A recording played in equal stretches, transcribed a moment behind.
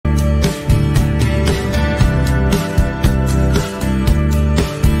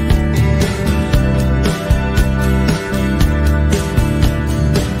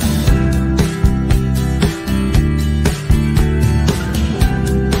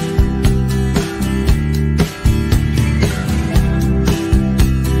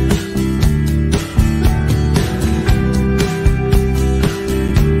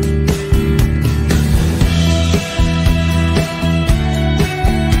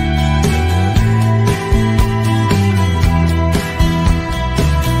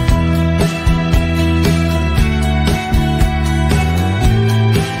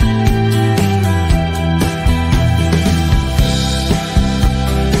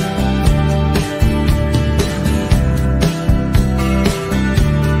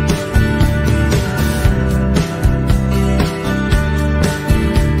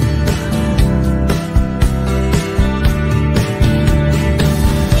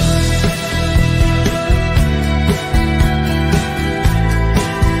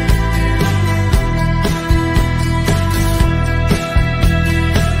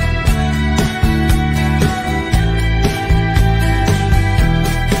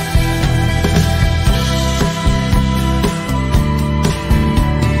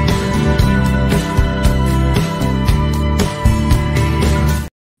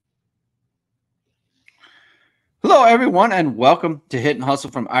everyone, and welcome to Hit and Hustle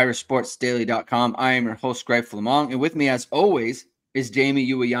from irishsportsdaily.com. I am your host, Greg Flamong, and with me, as always, is Jamie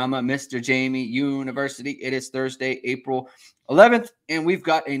Uwayama, Mr. Jamie University. It is Thursday, April 11th, and we've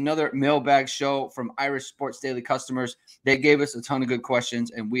got another mailbag show from Irish Sports Daily customers. They gave us a ton of good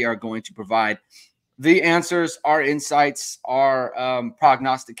questions, and we are going to provide the answers, our insights, our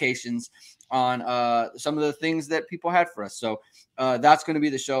prognostications on some of the things that people had for us. So that's going to be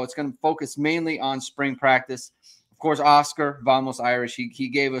the show. It's going to focus mainly on spring practice. Of course, Oscar Vamos Irish. He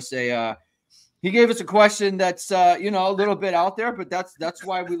gave us a question that's a little bit out there, but that's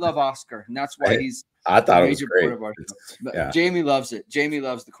why we love Oscar, and that's why he's I thought it was great. Part of our show. Yeah. Jamie loves it. Jamie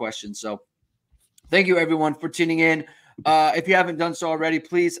loves the question. So thank you everyone for tuning in. If you haven't done so already,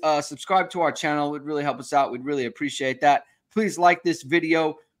 please subscribe to our channel. It would really help us out. We'd really appreciate that. Please like this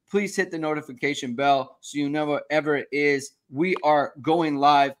video. Please hit the notification bell so you know whenever it is we are going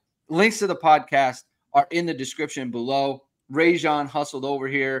live. Links to the podcast are in the description below. Rajon hustled over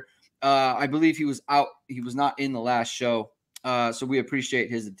here. I believe he was out. He was not in the last show. So we appreciate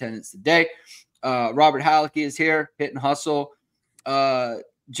his attendance today. Robert Hallecky is here. Hit and hustle.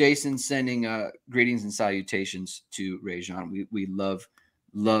 Jason sending greetings and salutations to Rajon. We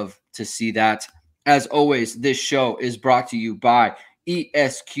love to see that. As always, this show is brought to you by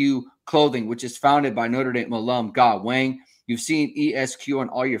ESQ Clothing, which is founded by Notre Dame alum Ge Wang. You've seen ESQ on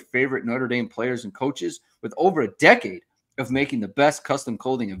all your favorite Notre Dame players and coaches. With over a decade of making the best custom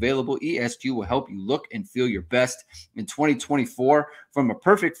clothing available, ESQ will help you look and feel your best in 2024. From a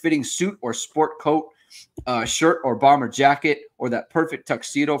perfect fitting suit or sport coat, shirt or bomber jacket, or that perfect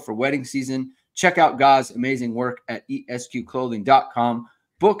tuxedo for wedding season, check out Ge's amazing work at esqclothing.com.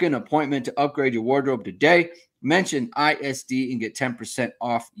 Book an appointment to upgrade your wardrobe today. Mention ISD and get 10%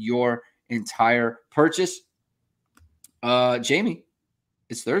 off your entire purchase. Jamie,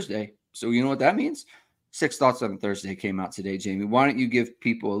 it's Thursday, so you know what that means? 6 Thoughts on Thursday came out today, Jamie. Why don't you give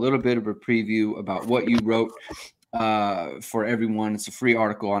people a little bit of a preview about what you wrote for everyone? It's a free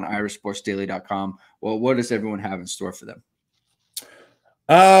article on irishsportsdaily.com. Well, what does everyone have in store for them?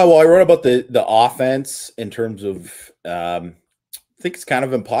 Well, I wrote about the offense in terms of I think it's kind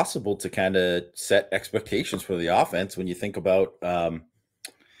of impossible to kind of set expectations for the offense when you think about, they're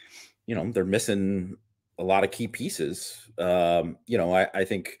missing a lot of key pieces. I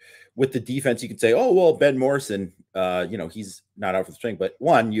think with the defense, you can say, oh, well, Ben Morrison, he's not out for the string. But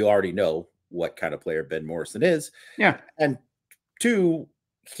one, you already know what kind of player Ben Morrison is. Yeah. And two,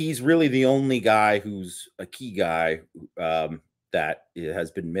 he's really the only guy who's a key guy that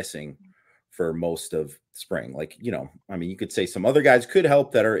has been missing for most of spring. Like, you could say some other guys could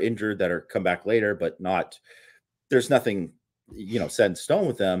help that are injured, that are come back later, but there's nothing, set in stone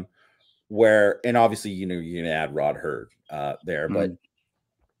with them and obviously, you're going to add Rod Hurd there, but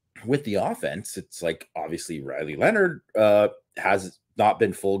with the offense, it's like, obviously Riley Leonard has not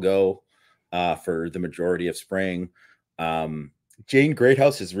been full go for the majority of spring. Jane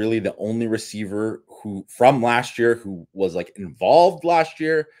Greathouse is really the only receiver who from last year who was like involved last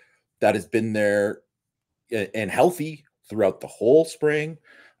year that has been there and healthy throughout the whole spring,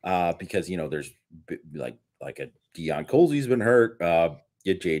 because there's like a Deion Colsey's been hurt,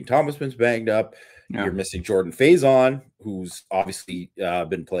 Jaden Thomas been banged up. Yeah. You're missing Jordan Faison, who's obviously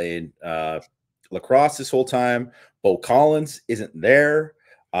been playing lacrosse this whole time. Bo Collins isn't there,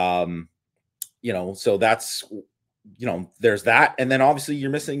 so that's there's that, and then obviously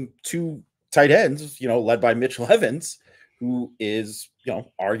you're missing 2 tight ends, led by Mitchell Evans, who is,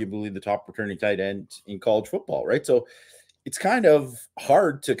 arguably the top returning tight end in college football, right? So it's kind of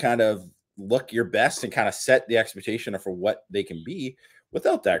hard to kind of look your best and kind of set the expectation for what they can be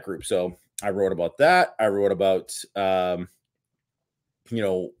without that group. So I wrote about that. I wrote about, kind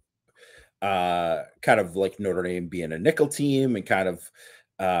of like Notre Dame being a nickel team and kind of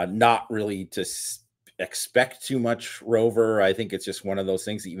not really to expect too much Rover. I think it's just one of those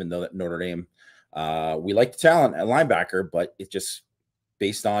things, even though that Notre Dame, we like the talent at linebacker, but it's just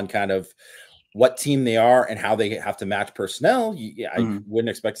based on kind of what team they are and how they have to match personnel. I wouldn't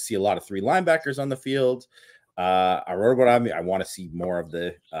expect to see a lot of 3 linebackers on the field. I wrote about I want to see more of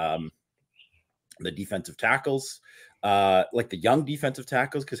the defensive tackles, like the young defensive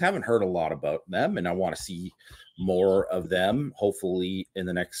tackles, because I haven't heard a lot about them, and I want to see more of them, hopefully in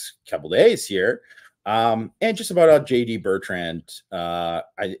the next couple days here. And just about JD Bertrand. I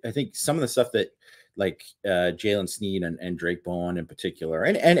think some of the stuff that like Jaylon Sneed and Drake Bowen in particular,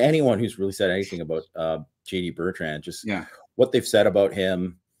 and anyone who's really said anything about JD Bertrand, just what they've said about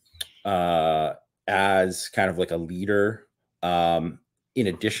him as kind of like a leader, in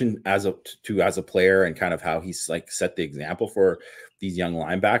addition as a player, and kind of how he's like set the example for these young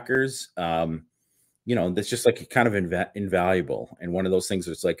linebackers. you know, that's just like kind of invaluable. And one of those things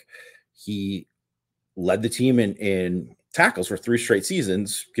that's like he led the team in tackles for 3 straight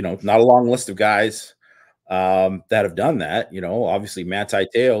seasons. You know, not a long list of guys that have done that. You know, obviously Manti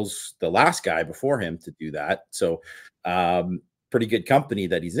Te'o's the last guy before him to do that. So pretty good company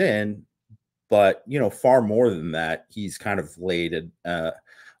that he's in. But, you know, far more than that, he's kind of laid a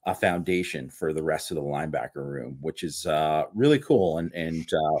foundation for the rest of the linebacker room, which is really cool and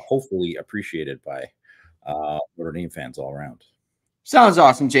hopefully appreciated by Notre Dame fans all around. Sounds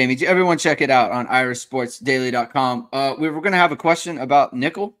awesome, Jamie. Everyone check it out on irishsportsdaily.com. We were going to have a question about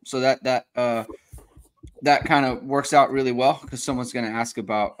nickel, so that kind of works out really well because someone's going to ask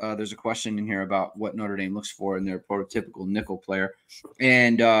about there's a question in here about what Notre Dame looks for in their prototypical nickel player.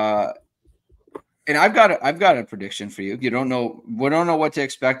 And I've got a prediction for you. We don't know what to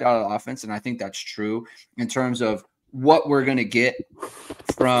expect out of the offense, and I think that's true in terms of what we're going to get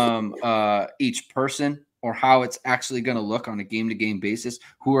from each person or how it's actually going to look on a game-to-game basis,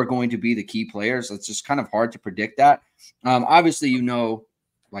 who are going to be the key players. It's just kind of hard to predict that. Obviously, you know,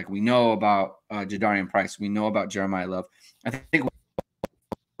 like we know about Jadarian Price. We know about Jeremiah Love. I think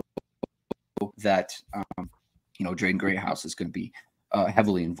that, you know, Drayden Greathouse is going to be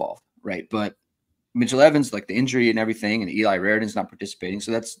heavily involved, right? But Mitchell Evans, like the injury and everything, and Eli Raridon's not participating.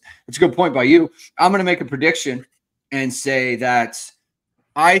 So that's a good point by you. I'm going to make a prediction and say that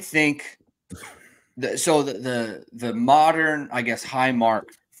I think the modern, I guess, high mark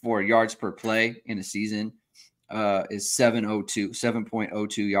for yards per play in a season is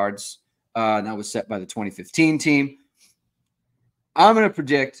 7.02 yards. That was set by the 2015 team. I'm going to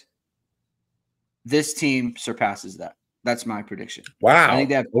predict this team surpasses that. That's my prediction. Wow. I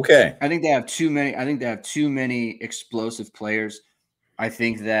think they have too many explosive players. I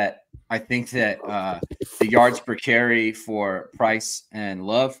think that the yards per carry for Price and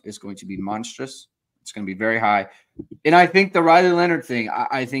Love is going to be monstrous. It's going to be very high. And I think the Riley Leonard thing,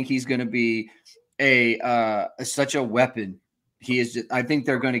 I think he's going to be such a weapon. He is just, I think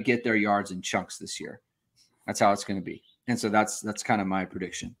they're going to get their yards in chunks this year. That's how it's going to be. And so that's kind of my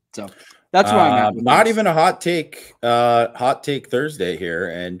prediction. So that's where I'm at. Not even a hot take Thursday here,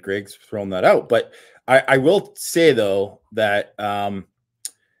 and Greg's thrown that out. But I will say though that I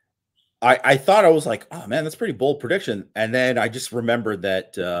thought, I was like, oh man, that's a pretty bold prediction. And then I just remembered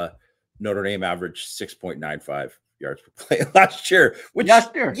that Notre Dame averaged 6.95 yards per play last year, which,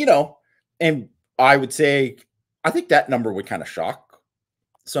 you know, and I would say, I think that number would kind of shock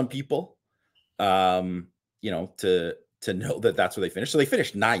some people, you know, to know that that's where they finished. So they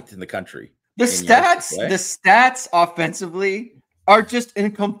finished 9th in the country. The stats offensively are just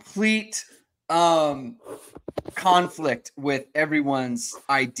in complete conflict with everyone's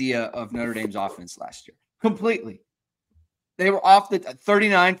idea of Notre Dame's offense last year. Completely. They were off the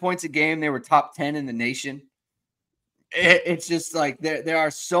 39 points a game. They were top 10 in the nation. It's just like there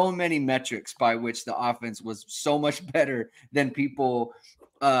are so many metrics by which the offense was so much better than people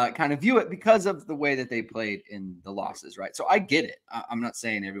kind of view it because of the way that they played in the losses, right? So I get it. I'm not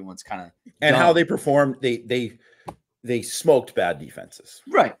saying everyone's kind of and dumb. How they performed. They smoked bad defenses,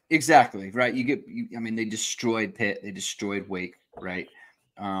 right? Exactly, right. I mean, they destroyed Pitt. They destroyed Wake, right?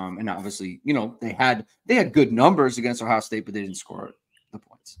 And obviously, you know, they had good numbers against Ohio State, but they didn't score the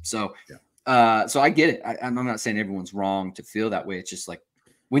points. So, so I get it. I'm not saying everyone's wrong to feel that way. It's just like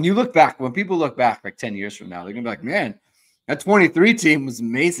when people look back like 10 years from now, they're gonna be like, man, that 23 team was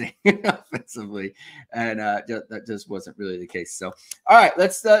amazing offensively, and that just wasn't really the case. So, all right,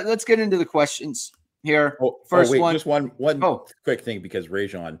 let's get into the questions here. First one, just one quick thing, because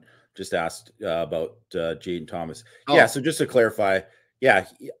Rajon just asked about Jaden Thomas. Yeah, so just to clarify, yeah,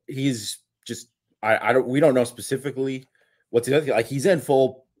 he's just we don't know specifically what's the other thing. Like, he's in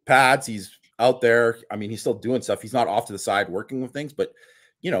full pads, he's out there. I mean, he's still doing stuff. He's not off to the side working with things, but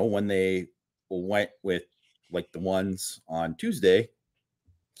you know, when they went with like the ones on Tuesday,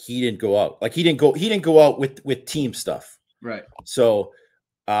 he didn't go out. Like he didn't go out with team stuff. Right. So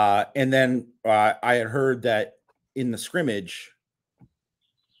and then I had heard that in the scrimmage,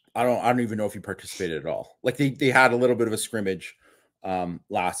 I don't even know if he participated at all. Like they had a little bit of a scrimmage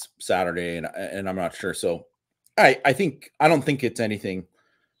last Saturday, and I'm not sure. So I don't think it's anything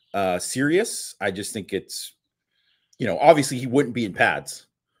serious. I just think it's, you know, obviously he wouldn't be in pads.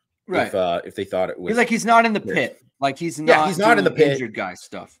 Right. If they thought it was, like he's not in the pit. Like he's not in the pit. Injured guy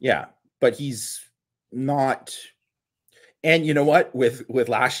stuff. Yeah, but he's not. And you know what? With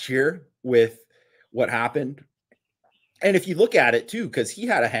last year, with what happened, and if you look at it too, because he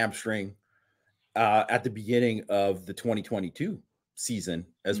had a hamstring at the beginning of the 2022 season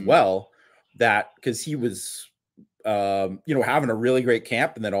as well. That because he was having a really great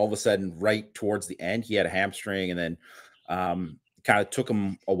camp, and then all of a sudden, right towards the end, he had a hamstring, and then kind of took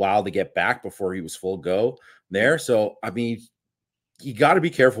him a while to get back before he was full go there. So, I mean, you got to be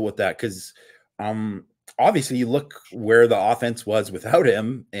careful with that because obviously you look where the offense was without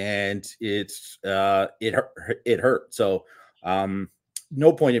him, and it hurt. So,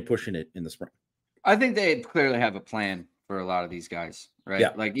 no point in pushing it in the spring. I think they clearly have a plan for a lot of these guys, right?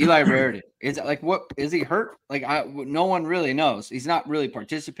 Yeah. Like Eli Raritan. Is like, what is he hurt? Like, no one really knows. He's not really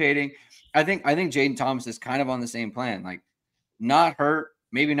participating. I think Jaden Thomas is kind of on the same plan. Like, not hurt,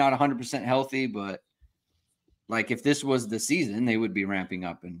 maybe not 100% healthy, but like if this was the season, they would be ramping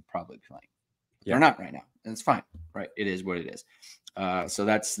up and probably playing. Yeah. They're not right now. And it's fine, right? It is what it is. So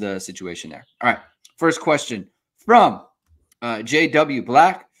that's the situation there. All right. First question from JW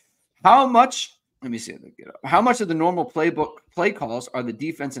Black. How much of the normal playbook play calls are the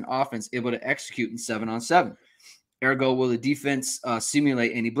defense and offense able to execute in 7-on-7? Ergo, will the defense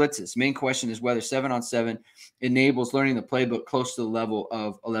simulate any blitzes? Main question is whether 7-on-7 enables learning the playbook close to the level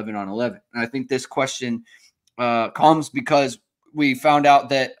of 11-on-11. And I think this question comes because we found out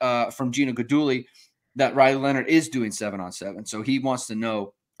that from Gina Gaduli that Riley Leonard is doing 7-on-7. So he wants to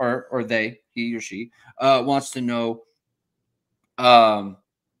know, or he or she wants to know how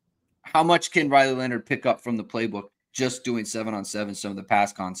much can Riley Leonard pick up from the playbook just doing 7-on-7, some of the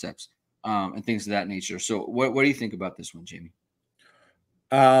pass concepts and things of that nature. So what do you think about this one, Jamie?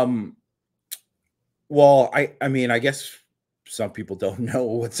 Well, I mean, I guess some people don't know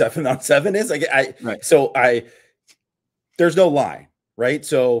what 7-on-7 is. Right. So there's no line, right?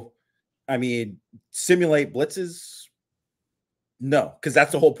 So, I mean, simulate blitzes. No, because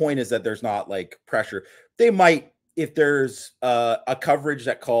that's the whole point, is that there's not like pressure. They might, if there's a coverage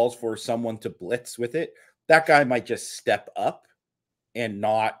that calls for someone to blitz with it, that guy might just step up and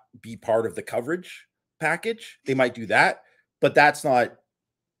not be part of the coverage package. They might do that, but that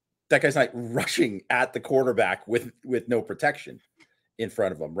guy's not rushing at the quarterback with no protection in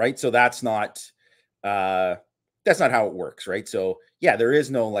front of him, right? So that's not how it works, right? So yeah, there is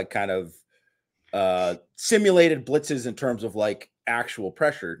no like kind of simulated blitzes in terms of like actual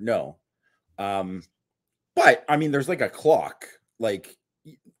pressure. No. But I mean, there's like a clock, like,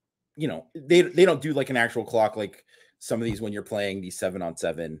 they don't do like an actual clock, like some of these when you're playing these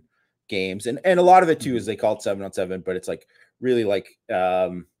 7-on-7 games. And a lot of it too is they call it 7-on-7, but it's like really like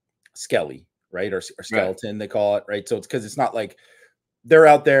skelly, right? Or skeleton, right. They call it, right? So it's because it's not like they're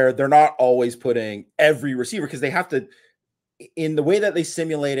out there. They're not always putting every receiver, because they have to, in the way that they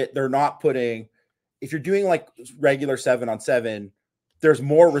simulate it, they're not putting, if you're doing like regular 7-on-7, there's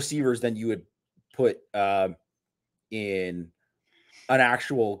more receivers than you would put in an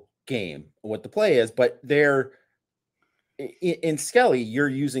actual game, what the play is. But they're in Skelly, you're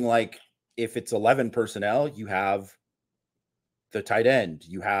using, like, if it's 11 personnel, you have the tight end,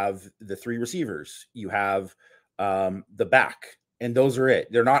 you have the 3 receivers, you have the back, and those are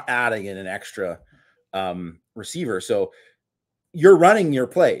it. They're not adding in an extra receiver. So you're running your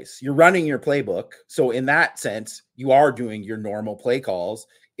plays, you're running your playbook. So in that sense, you are doing your normal play calls.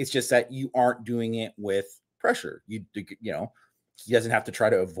 It's just that you aren't doing it with pressure. He doesn't have to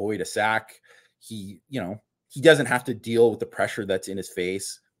try to avoid a sack. He doesn't have to deal with the pressure that's in his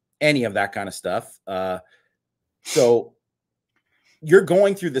face, any of that kind of stuff. So you're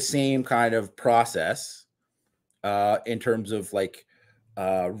going through the same kind of process in terms of like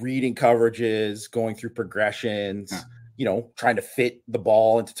reading coverages, going through progressions, trying to fit the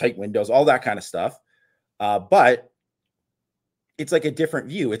ball into tight windows, all that kind of stuff. But it's like a different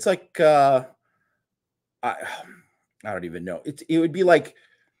view. It's like, I don't even know. It would be like,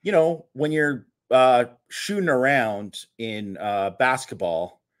 when you're shooting around in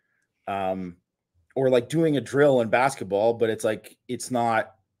basketball, or like doing a drill in basketball, but it's like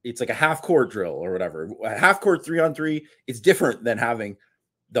a half court drill or whatever. A half court 3-on-3, it's different than having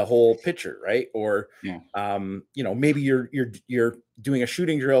the whole picture, right? Or maybe you're doing a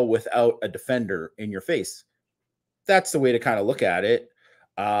shooting drill without a defender in your face. That's the way to kind of look at it.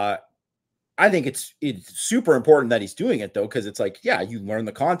 I think it's super important that he's doing it, though, because it's like, yeah, you learn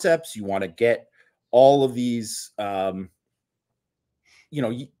the concepts, you want to get all of these, you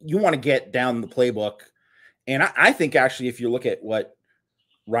want to get down the playbook. And I think actually, if you look at what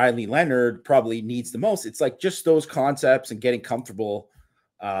Riley Leonard probably needs the most, it's like just those concepts and getting comfortable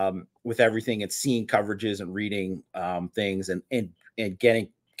with everything and seeing coverages and reading things and getting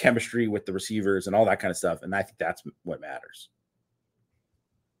chemistry with the receivers and all that kind of stuff. And I think that's what matters.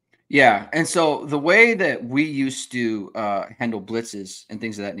 Yeah. And so the way that we used to handle blitzes and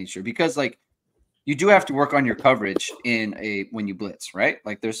things of that nature, because like you do have to work on your coverage when you blitz, right?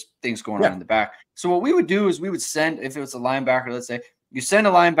 Like there's things going on in the back. So what we would do is we would send, if it was a linebacker, let's say you send a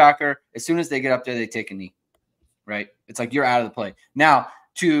linebacker, as soon as they get up there, they take a knee, right? It's like you're out of the play. Now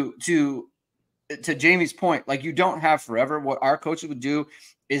to Jamie's point, like you don't have forever. What our coaches would do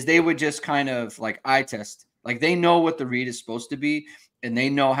is they would just kind of like eye test. Like they know what the read is supposed to be and they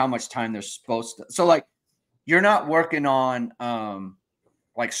know how much time they're supposed to. So like you're not working on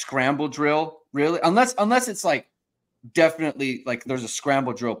like scramble drill really, unless it's like definitely like there's a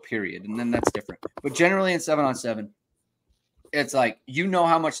scramble drill period, and then that's different. But generally in 7-on-7, it's like you know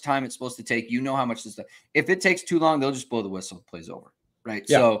how much time it's supposed to take. You know how much this. If it takes too long, they'll just blow the whistle. Plays over, right?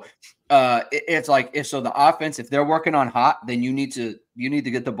 Yeah. So it's like if the offense, if they're working on hot, then you need to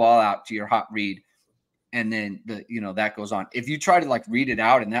get the ball out to your hot read, and then that goes on. If you try to like read it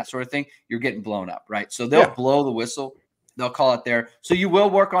out and that sort of thing, you're getting blown up, right? So they'll blow the whistle. They'll call it there. So you will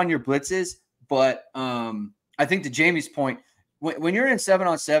work on your blitzes, but I think to Jamie's point, when you're in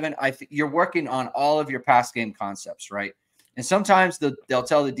 7-on-7, I think you're working on all of your pass game concepts, right? And sometimes they'll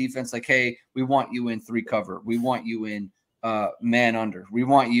tell the defense like, hey, we want you in 3 cover. We want you in man under. We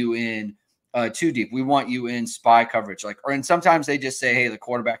want you in 2 deep. We want you in spy coverage. And sometimes they just say, hey, the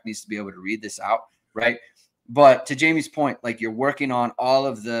quarterback needs to be able to read this out, right? But to Jamie's point, like you're working on all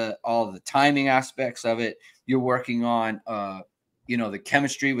of the timing aspects of it. You're working on the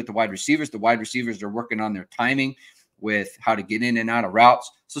chemistry with the wide receivers. The wide receivers are working on their timing with how to get in and out of routes.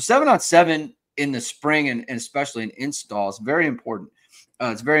 So 7-on-7 in the spring and especially in install is very important.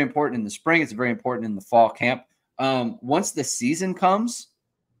 It's very important in the spring. It's very important in the fall camp. Once the season comes,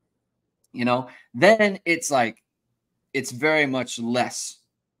 then it's like it's very much less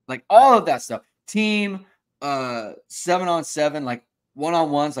like all of that stuff. Team 7-on-7, like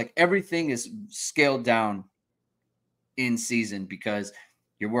one-on-ones, like everything is scaled down in season because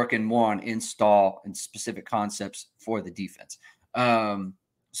you're working more on install and specific concepts for the defense.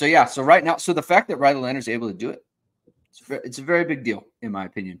 So right now, the fact that Riley Leonard is able to do it, it's a very big deal in my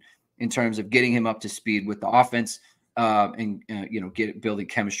opinion, in terms of getting him up to speed with the offense and building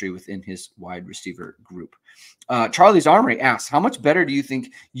chemistry within his wide receiver group. Charlie's Armory asks, how much better do you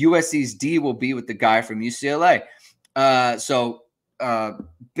think USC's D will be with the guy from UCLA? A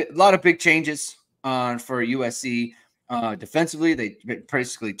lot of big changes for USC. Defensively, they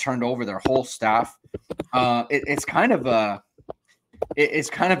basically turned over their whole staff. It's kind of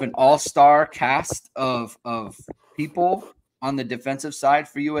an all-star cast of people on the defensive side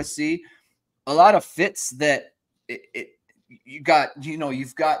for USC. A lot of fits that you've got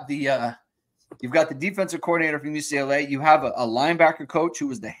the defensive coordinator from UCLA. You have a linebacker coach who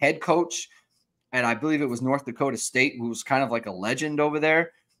was the head coach, and I believe it was North Dakota State, who was kind of like a legend over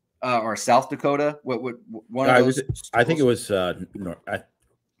there. Or South Dakota? One of those? I think it was. Hold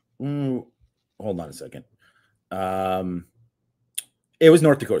on a second. It was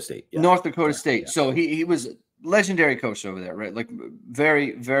North Dakota State. Yeah. North Dakota State. Yeah. So he was a legendary coach over there, right? Like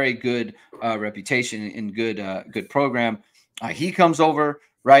very, very good reputation and good program. He comes over,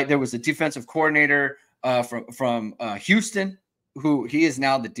 right? There was a defensive coordinator from Houston, who he is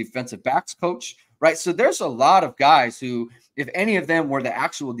now the defensive backs coach, right? So there's a lot of guys who, if any of them were the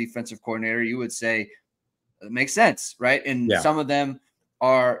actual defensive coordinator, you would say it makes sense, right? And some of them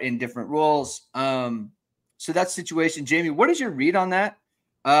are in different roles. So that situation, Jamie, what is your read on that?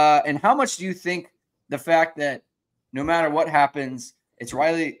 And how much do you think the fact that no matter what happens, it's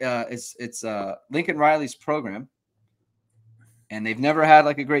Riley, it's Lincoln Riley's program, and they've never had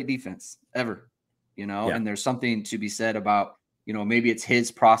like a great defense ever, and there's something to be said about, maybe it's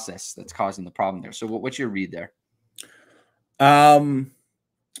his process that's causing the problem there. So what's your read there?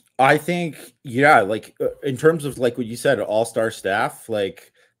 I think, like in terms of like what you said, all-star staff,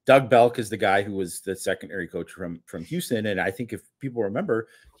 like Doug Belk is the guy who was the secondary coach from Houston. And I think if people remember,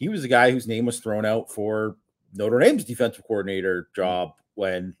 he was the guy whose name was thrown out for Notre Dame's defensive coordinator job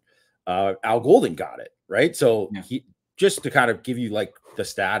when Al Golden got it. Right. So he, just to kind of give you like the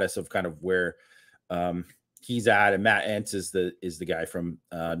status of kind of where he's at, and Matt Entz is the guy from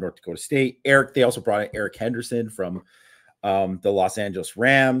North Dakota State. They also brought in Eric Henderson from the Los Angeles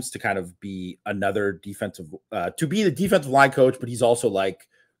Rams to kind of be another to be the defensive line coach, but he's also like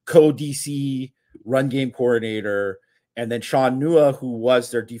co-DC run game coordinator. And then Sean Nua, who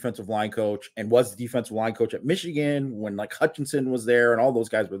was their defensive line coach and was the defensive line coach at Michigan when like Hutchinson was there and all those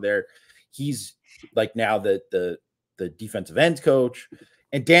guys were there. He's like now the defensive ends coach.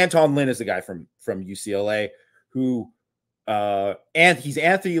 And Danton Lynn is the guy from UCLA who and he's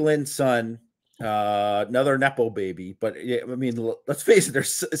Anthony Lynn's son. Another Nepo baby, but I mean, let's face it,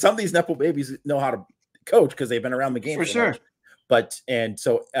 there's some of these Nepo babies know how to coach because they've been around the game for sure. Much. But and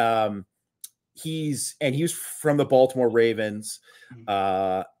so he was from the Baltimore Ravens,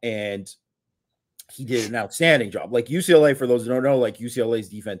 and he did an outstanding job. Like UCLA, for those who don't know, like UCLA's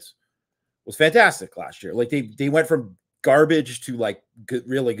defense was fantastic last year. Like they went from garbage to like good,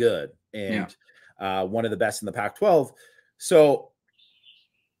 really good, and one of the best in the Pac-12. So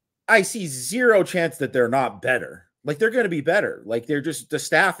I see zero chance that they're not better. Like they're going to be better. Like they're just, the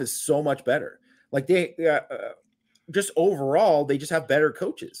staff is so much better. Like they just overall, they just have better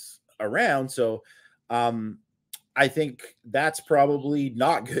coaches around. So I think that's probably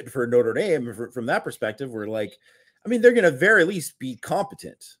not good for Notre Dame from that perspective. We're like, I mean, they're going to very least be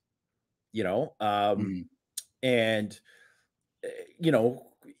competent, you know? And, you know,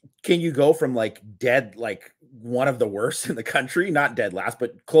 can you go from like dead, like one of the worst in the country, not dead last,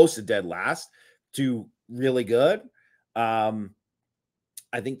 but close to dead last, to really good? I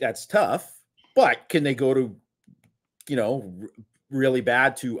think that's tough, but can they go to, you know, really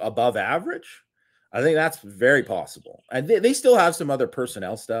bad to above average? I think that's very possible. And they still have some other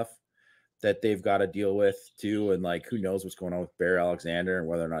personnel stuff that they've got to deal with too. And like, who knows what's going on with Bear Alexander and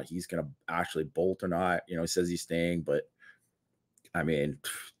whether or not he's going to actually bolt or not. You know, he says he's staying, but I mean,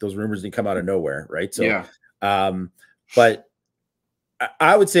 those rumors didn't come out of nowhere, right? So, but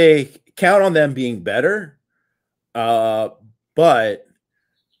I would say count on them being better. But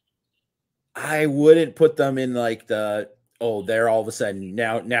I wouldn't put them in like they're all of a sudden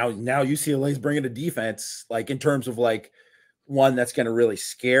now UCLA is bringing a defense, like in terms of like one that's going to really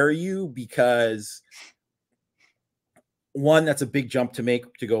scare you, because one, that's a big jump to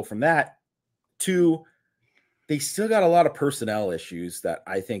make to go from that. Two, they still got a lot of personnel issues that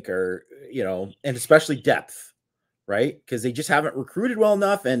I think are, you know, and especially depth, right? Because they just haven't recruited well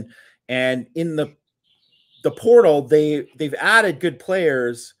enough. And in the portal, they've added good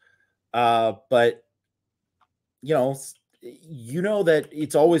players, but you know that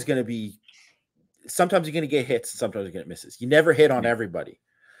it's always going to be, sometimes you're going to get hits and sometimes you're going to misses. You never hit on everybody.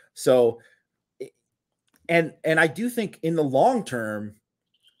 So, and I do think in the long term,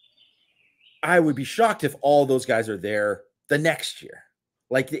 I would be shocked if all those guys are there the next year.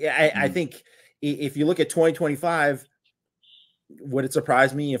 Like I think if you look at 2025, would it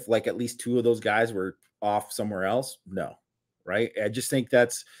surprise me if like at least two of those guys were off somewhere else? No. Right. I just think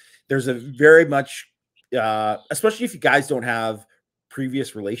there's a very much, especially if you guys don't have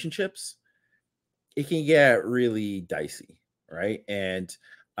previous relationships, it can get really dicey. Right. And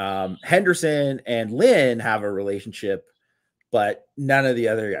Henderson and Lynn have a relationship, but none of the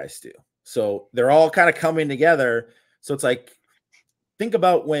other guys do. So they're all kind of coming together. So it's like, think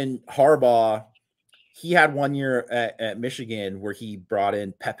about when Harbaugh, he had 1 year at Michigan where he brought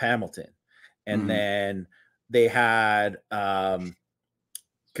in Pep Hamilton, and then they had,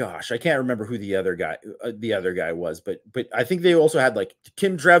 gosh, I can't remember who the other guy was, but I think they also had like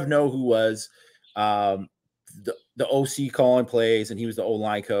Tim Drevno, who was the OC calling plays, and he was the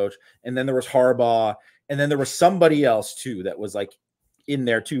O-line coach. And then there was Harbaugh, and then there was somebody else too that was like in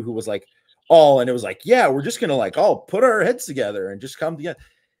there too, who was like, and it was like, yeah, we're just gonna like all put our heads together and just come together.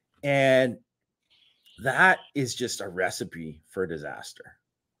 And that is just a recipe for disaster.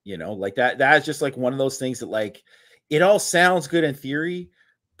 You know, like that is just like one of those things that like, it all sounds good in theory,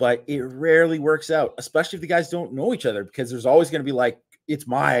 but it rarely works out, especially if the guys don't know each other, because there's always going to be like, it's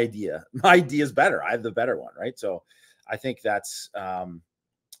my idea. My idea is better. I have the better one. Right. So I think that's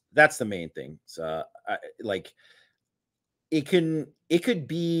the main thing. So like it could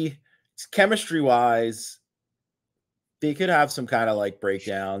be chemistry wise, they could have some kind of like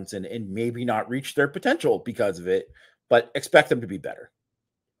breakdowns and maybe not reach their potential because of it, but expect them to be better.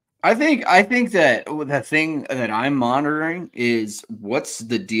 I think that the thing that I'm monitoring is what's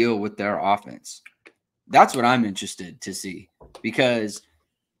the deal with their offense. That's what I'm interested to see, because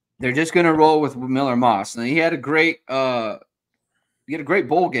they're just going to roll with Miller Moss. Now, he had a great bowl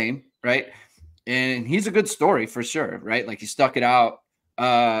game, right? And he's a good story for sure, right? Like he stuck it out,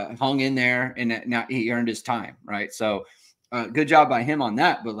 hung in there, and now he earned his time, right? So good job by him on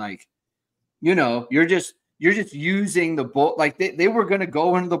that. But like, you know, you're just using the bowl. Like they were going to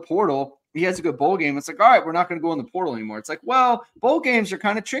go into the portal. He has a good bowl game. It's like, all right, we're not going to go in the portal anymore. It's like, well, bowl games are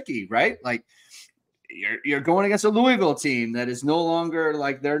kind of tricky, right? Like you're going against a Louisville team that is no longer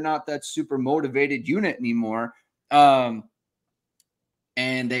like, they're not that super motivated unit anymore. And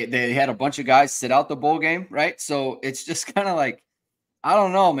they had a bunch of guys sit out the bowl game, right? So it's just kind of like, I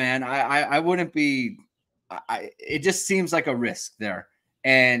don't know, man. I wouldn't be. It just seems like a risk there,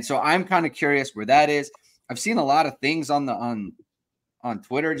 and so I'm kind of curious where that is. I've seen a lot of things on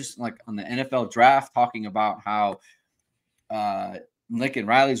Twitter, just like on the NFL draft, talking about how Lincoln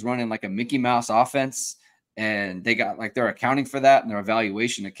Riley's running like a Mickey Mouse offense, and they got like they're accounting for that in their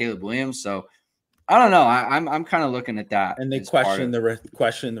evaluation of Caleb Williams. So I don't know. I'm kind of looking at that. And they question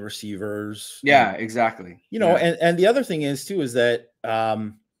the receivers. Yeah, exactly. You know, and the other thing is too is that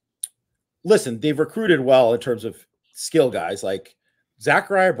listen, they've recruited well in terms of skill guys. Like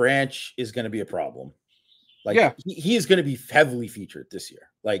Zachariah Branch is going to be a problem. Like he is going to be heavily featured this year.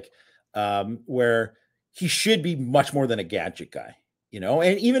 Like where he should be much more than a gadget guy, you know,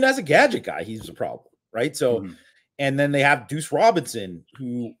 and even as a gadget guy, he's a problem, right? So, and then they have Deuce Robinson,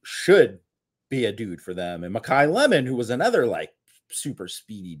 who should be a dude for them, and Mekhi Lemon, who was another like super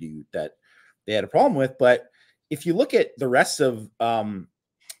speedy dude that they had a problem with. But if you look at the rest of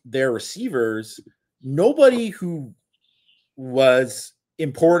their receivers, nobody who was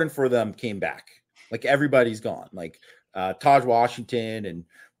important for them came back. Like everybody's gone. Like Taj Washington and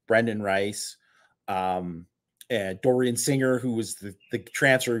Brendan Rice, and Dorian Singer, who was the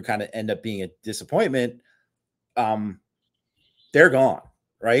transfer who kind of ended up being a disappointment. They're gone,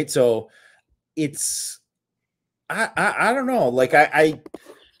 right? So it's I don't know. Like I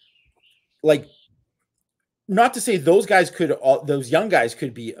like, not to say those young guys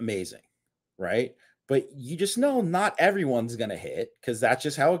could be amazing, right? But you just know not everyone's going to hit, because that's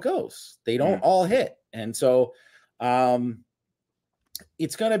just how it goes. They don't all hit. And so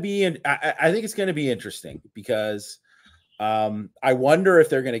it's going to be, I think it's going to be interesting, because I wonder if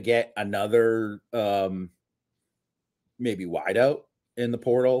they're going to get another maybe wideout in the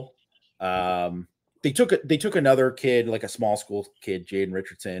portal. They took another kid, like a small school kid, Jaden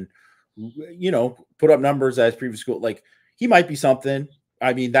Richardson, who, you know, put up numbers as previous school. Like he might be something.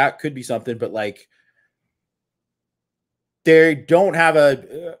 I mean, that could be something, but like, they don't have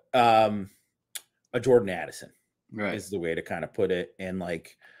a Jordan Addison, right, is the way to kind of put it. And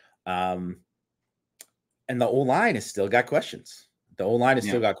like, and the O-line has still got questions.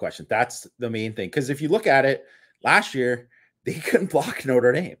 Still got questions. That's the main thing. Because if you look at it, last year, they couldn't block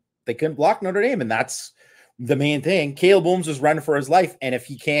Notre Dame. And that's the main thing. Caleb Williams was running for his life. And if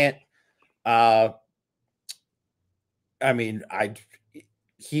he can't,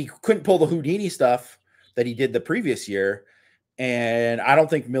 he couldn't pull the Houdini stuff that he did the previous year. And I don't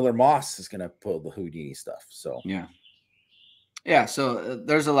think Miller Moss is going to pull the Houdini stuff. So, yeah. So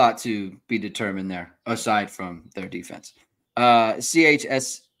there's a lot to be determined there, aside from their defense.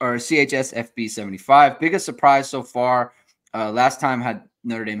 CHS FB 75, biggest surprise so far. Last time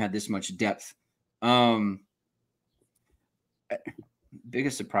Notre Dame had this much depth.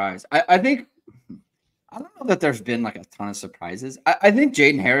 Biggest surprise. I think, I don't know that there's been like a ton of surprises. I think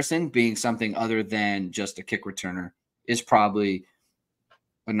Jaden Harrison being something other than just a kick returner is probably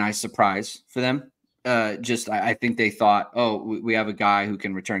a nice surprise for them. I think they thought, oh, we have a guy who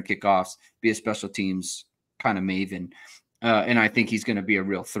can return kickoffs, be a special teams kind of maven, and I think he's going to be a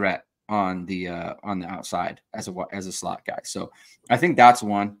real threat on the outside as a slot guy. So I think that's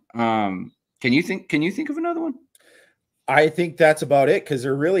one. Can you think of another one? I think that's about it, because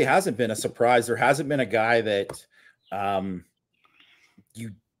there really hasn't been a surprise. There hasn't been a guy that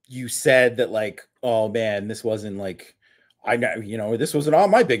you said that like, oh man, this wasn't like, I know, you know, this wasn't on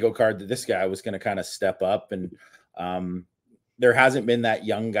my bingo card that this guy was going to kind of step up. And there hasn't been that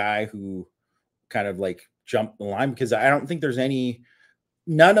young guy who kind of like jumped the line, because I don't think there's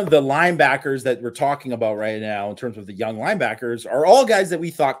none of the linebackers that we're talking about right now in terms of the young linebackers are all guys that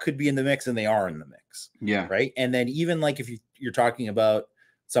we thought could be in the mix, and they are in the mix. Yeah. Right. And then even like if you're talking about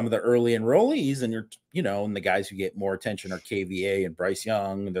some of the early enrollees, and and the guys who get more attention are KVA and Bryce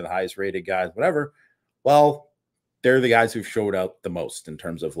Young, they're the highest rated guys, whatever. Well, they're the guys who've showed out the most in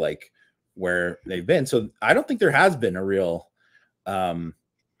terms of like where they've been. So I don't think there has been a real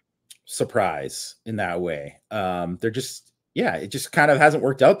surprise in that way. They're just, it just kind of hasn't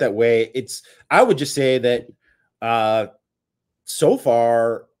worked out that way. I would just say that so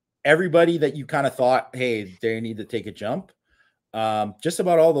far, everybody that you kind of thought, hey, they need to take a jump, just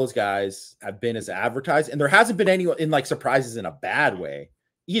about all those guys have been as advertised. And there hasn't been any in like surprises in a bad way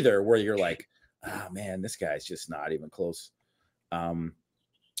either, where you're like, oh man, this guy's just not even close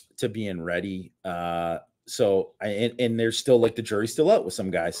to being ready. So there's still like the jury's still out with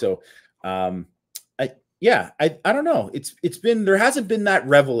some guys. So I don't know. There hasn't been that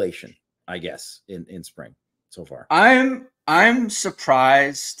revelation, I guess, in spring so far. I'm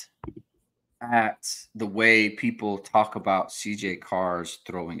surprised at the way people talk about CJ Carr's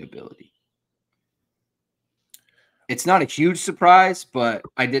throwing ability. It's not a huge surprise, but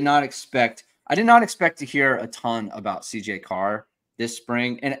I did not expect to hear a ton about CJ Carr this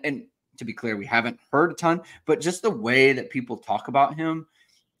spring. And to be clear, we haven't heard a ton, but just the way that people talk about him,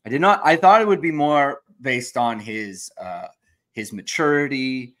 I thought it would be more based on his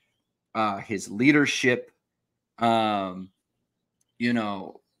maturity, his leadership,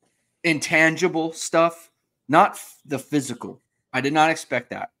 intangible stuff, not the physical. I did not expect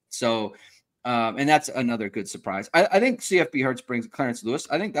that. So, and that's another good surprise. I think CFB Hurts brings Clarence Lewis.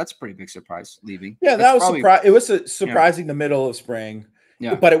 I think that's a pretty big surprise leaving. Yeah, That's that was probably, surprise. It was surprising the middle of spring.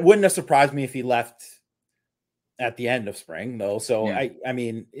 Yeah. But it wouldn't have surprised me if he left at the end of spring, though. So Yeah. I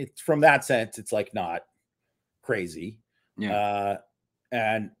mean, it's from that sense, it's like not crazy. Yeah.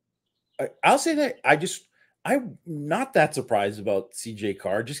 And I'll say that I'm not that surprised about CJ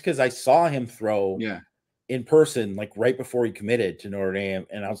Carr just because I saw him throw in person like right before he committed to Notre Dame,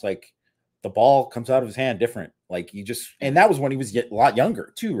 and I was like, the ball comes out of his hand different. Like and that was when he was a lot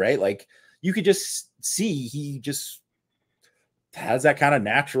younger too, right? Like you could just see he just has that kind of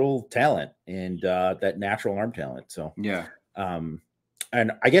natural talent and that natural arm talent. So yeah.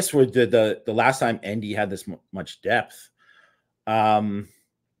 And I guess with the last time Endy had this much depth, I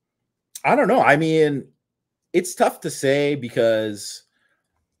don't know. I mean, it's tough to say because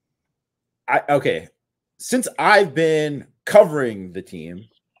since I've been covering the team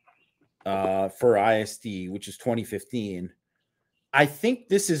for ISD, which is 2015, I think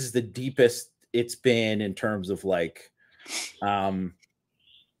this is the deepest it's been in terms of like, there's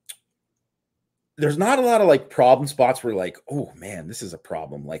not a lot of like problem spots where like, oh man, this is a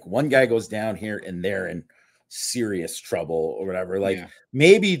problem. Like one guy goes down here and they're in serious trouble or whatever. Like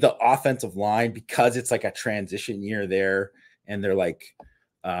maybe the offensive line, because it's like a transition year there and they're like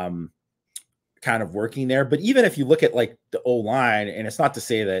kind of working there. But even if you look at like the O-line, and it's not to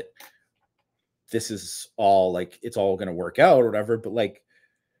say that this is all like it's all going to work out or whatever, but like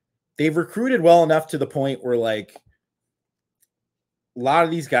they've recruited well enough to the point where like a lot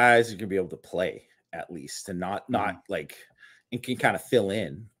of these guys are going to be able to play at least and not like and can kind of fill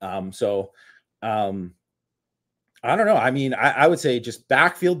in. I don't know. I mean, I would say just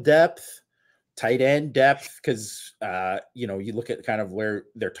backfield depth, tight end depth, because you look at kind of where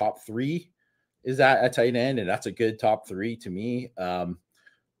their top three is at tight end, and that's a good top three to me.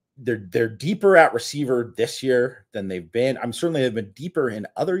 They're deeper at receiver this year than they've been. I'm certainly they've been deeper in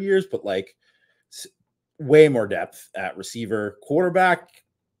other years, but like way more depth at receiver. Quarterback,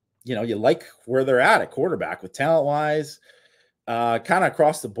 you like where they're at quarterback with talent wise, kind of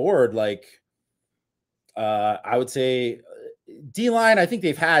across the board. Like I would say D-line, I think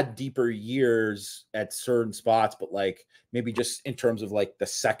they've had deeper years at certain spots, but like maybe just in terms of like the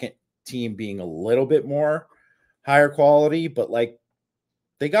second team being a little bit more higher quality, but like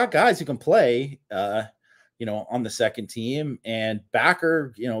they got guys who can play, on the second team. And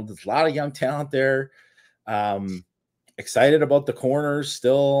backer, there's a lot of young talent there. Excited about the corners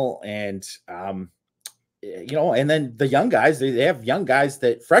still. And, and then the young guys, they have young guys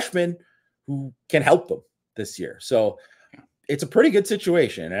that freshmen who can help them this year. So it's a pretty good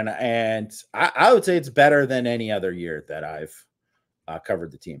situation. And I would say it's better than any other year that I've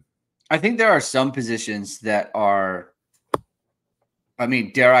covered the team. I think there are some positions that are,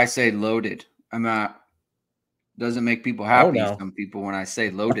 dare I say loaded. Doesn't make people happy. Oh, no. Some people when I say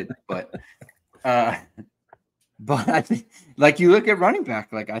loaded, but I think like you look at running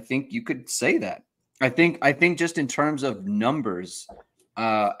back, like I think you could say that. I think just in terms of numbers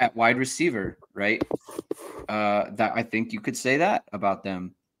at wide receiver, right? That I think you could say that about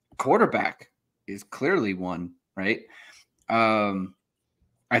them. Quarterback is clearly one, right?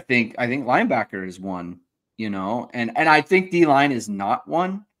 I think linebacker is one, and I think D-line is not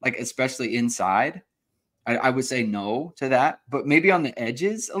one, like especially inside. I would say no to that, but maybe on the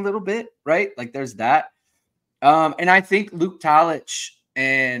edges a little bit, right? Like there's that. And I think Luke Talich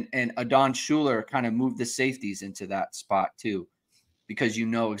and Adon Schuler kind of moved the safeties into that spot too, because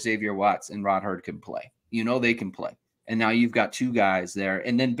Xavier Watts and Rod Hurd can play. They can play. And now you've got two guys there.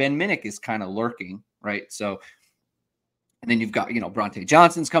 And then Ben Minnick is kind of lurking, right? So, and then you've got, Bronte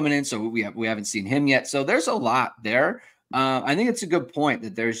Johnson's coming in. So we haven't seen him yet. So there's a lot there. I think it's a good point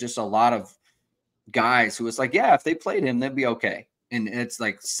that there's just a lot of guys who it's like, yeah, if they played him, they'd be okay. And it's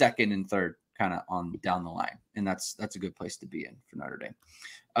like second and third kind of on down the line. And that's a good place to be in for Notre Dame.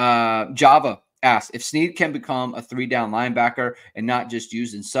 Java asks, if Sneed can become a 3-down linebacker and not just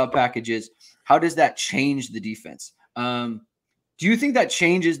used in sub packages, how does that change the defense? Do you think that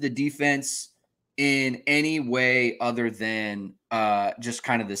changes the defense in any way other than just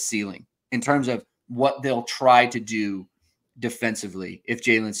kind of the ceiling in terms of what they'll try to do defensively if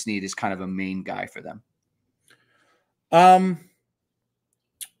Jaylon Sneed is kind of a main guy for them?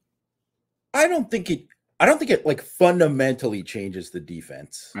 I don't think it like fundamentally changes the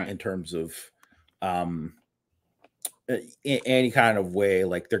defense in terms of any kind of way.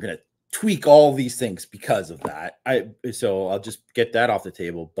 Like they're going to tweak all these things because of that. So I'll just get that off the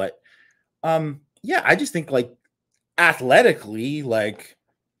table. But I just think like athletically, like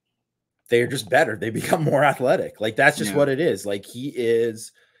they're just better. They become more athletic. Like, that's just Yeah. what it is. Like, he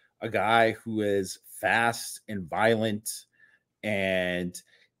is a guy who is fast and violent. And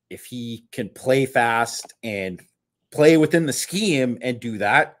if he can play fast and play within the scheme and do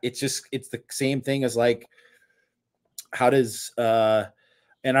that, it's the same thing as like, how does,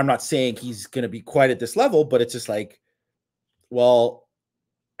 and I'm not saying he's going to be quite at this level, but it's just like, well,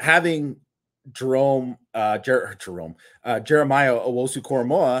 having Jeremiah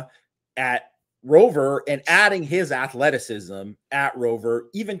Owusu-Koramoah at Rover and adding his athleticism at Rover,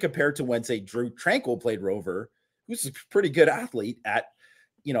 even compared to when, say, Drew Tranquil played Rover, who's a pretty good athlete at,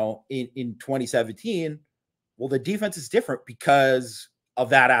 in 2017. Well, the defense is different because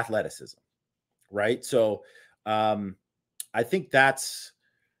of that athleticism, right? So I think that's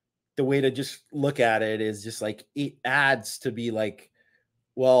the way to just look at it, is just like, it adds to be like,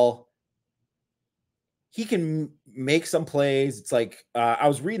 well, he can make some plays. It's like, I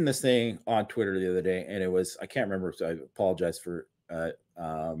was reading this thing on Twitter the other day, and it was, I can't remember, so I apologize for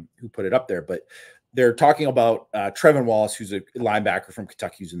who put it up there, but they're talking about Trevin Wallace, who's a linebacker from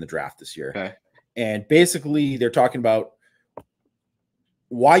Kentucky, who's in the draft this year. Okay. And basically they're talking about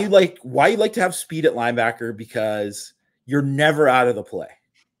why you like to have speed at linebacker, because you're never out of the play.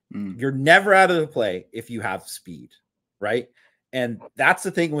 You're never out of the play if you have speed, right? And that's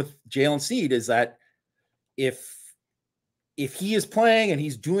the thing with Jaylon Sneed, is that if he is playing and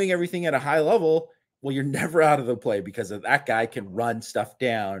he's doing everything at a high level, well, you're never out of the play, because of that guy can run stuff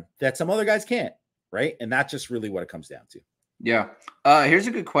down that some other guys can't, right? And that's just really what it comes down to. Yeah. Here's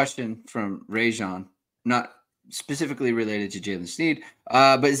a good question from Rajon, not specifically related to Jaylon Sneed,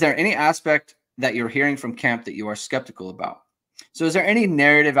 but is there any aspect that you're hearing from camp that you are skeptical about? So is there any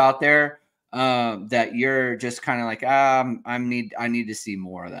narrative out there that you're just kind of like, I need to see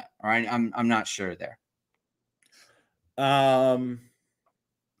more of that, or I'm not sure there?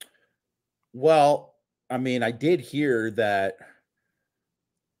 Well, I mean, I did hear that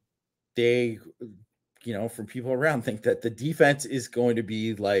they, from people around, think that the defense is going to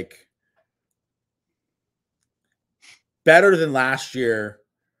be like better than last year,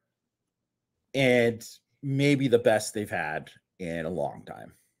 and maybe the best they've had in a long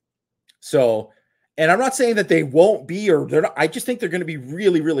time. So, and I'm not saying that they won't be, or they're not. I just think they're going to be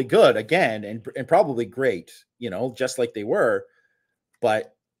really, really good again, and probably great, just like they were.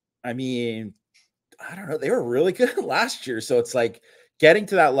 But I mean, I don't know. They were really good last year. So it's like getting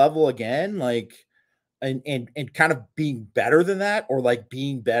to that level again, like, and kind of being better than that, or like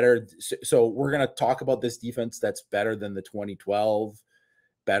being better. So we're going to talk about this defense that's better than the 2012,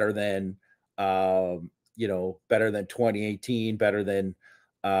 better than, better than 2018, better than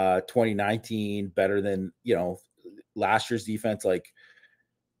 2019, better than, last year's defense. Like,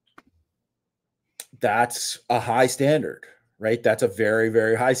 that's a high standard, right? That's a very,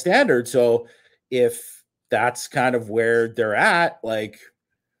 very high standard. So if that's kind of where they're at, like,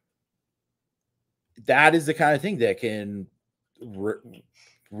 that is the kind of thing that can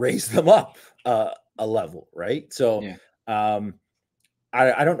raise them up a level, right? So Yeah.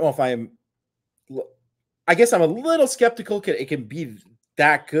 I don't know if I guess I'm a little skeptical it can be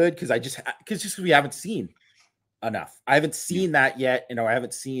that good, because we haven't seen enough. I haven't seen that yet. I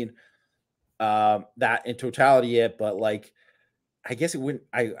haven't seen that in totality yet, but like, I guess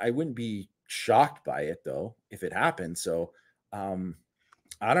I wouldn't be shocked by it though, if it happened. So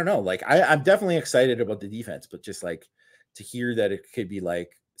I don't know. Like, I'm definitely excited about the defense, but just like to hear that it could be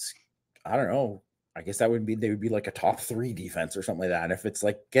like, I don't know. I guess they would be like a top 3 defense or something like that. And if it's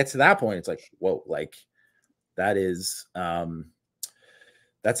like gets to that point, it's like, whoa, like that is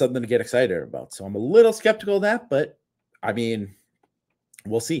that's something to get excited about. So I'm a little skeptical of that, but I mean,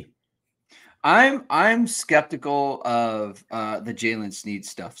 we'll see. I'm skeptical of the Jaylon Sneed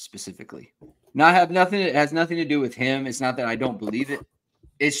stuff specifically. It has nothing to do with him. It's not that I don't believe it.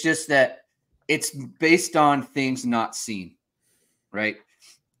 It's just that it's based on things not seen, right?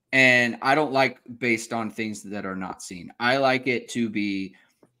 And I don't like based on things that are not seen. I like it to be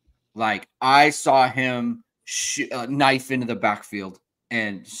like, I saw him knife into the backfield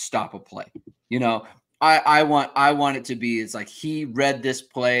and stop a play. I want it to be, it's like he read this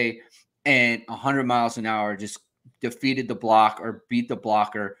play and 100 miles an hour just defeated the block or beat the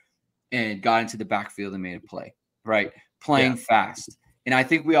blocker and got into the backfield and made a play, right? Playing fast. And I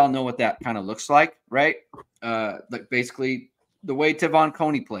think we all know what that kind of looks like, right? Like basically the way Tavon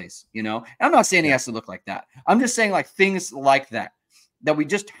Coney plays, And I'm not saying he has to look like that. I'm just saying like things like that we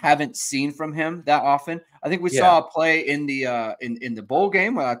just haven't seen from him that often. I think we saw a play in the in the bowl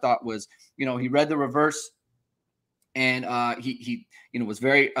game where I thought was, he read the reverse and he was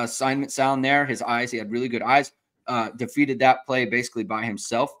very assignment sound there. His eyes, he had really good eyes, defeated that play basically by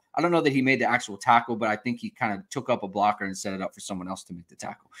himself. I don't know that he made the actual tackle, but I think he kind of took up a blocker and set it up for someone else to make the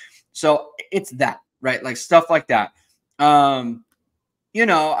tackle. So it's that, right? Like stuff like that. You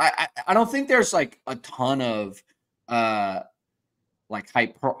know, I don't think there's like a ton of like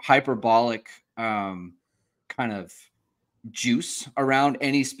hyperbolic kind of juice around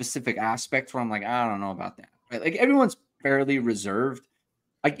any specific aspect where I'm like, I don't know about that. Right? Like everyone's fairly reserved.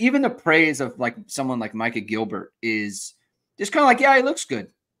 Like even the praise of like someone like Micah Gilbert is just kind of like, yeah, he looks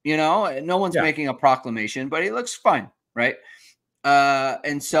good. You know, no one's making a proclamation, but he looks fine, right?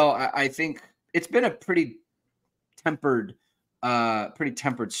 And so I think it's been a pretty tempered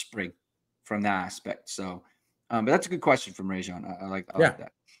spring from that aspect. So, but that's a good question from Rajon. I like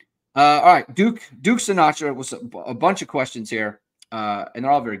that. All right, Duke Sinatra was a bunch of questions here, and they're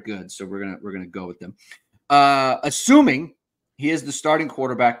all very good. So we're gonna go with them. Assuming he is the starting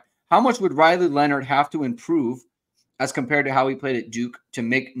quarterback, how much would Riley Leonard have to improve as compared to how he played at Duke to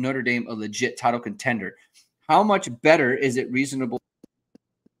make Notre Dame a legit title contender? How much better is it reasonable to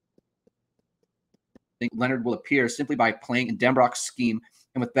think Leonard will appear simply by playing in Denbrock's scheme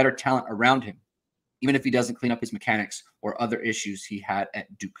and with better talent around him, even if he doesn't clean up his mechanics or other issues he had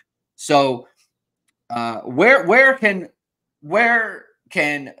at Duke? So where can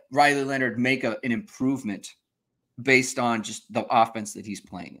Riley Leonard make an improvement based on just the offense that he's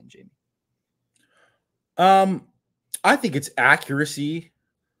playing in, Jamie? I think it's accuracy.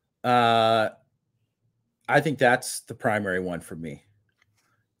 I think that's the primary one for me.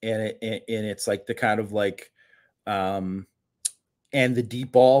 And it's like the kind of like and the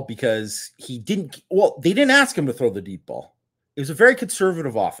deep ball, because they didn't ask him to throw the deep ball. It was a very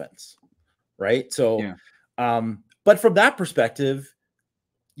conservative offense, right? So but from that perspective,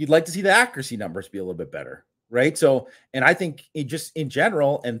 you'd like to see the accuracy numbers be a little bit better, right? So, and I think it just in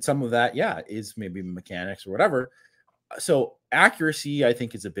general, and some of that, is maybe mechanics or whatever. So accuracy, I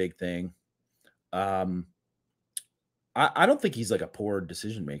think, is a big thing. I don't think he's like a poor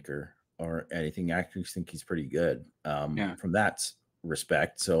decision maker or anything. I actually think he's pretty good from that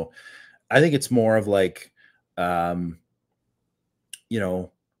respect. So I think it's more of like, you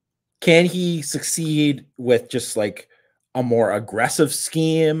know, can he succeed with just like a more aggressive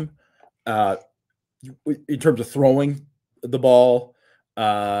scheme in terms of throwing the ball?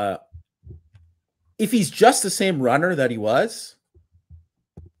 If he's just the same runner that he was,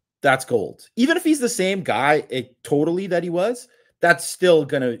 that's gold. Even if he's the same guy totally that he was, that's still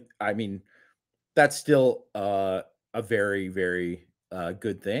that's still a very, very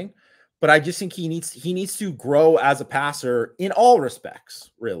good thing. But I just think he needs to grow as a passer in all respects,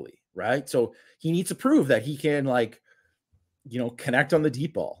 really, right? So he needs to prove that he can, like, you know, connect on the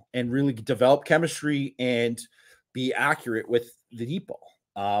deep ball and really develop chemistry and be accurate with the deep ball.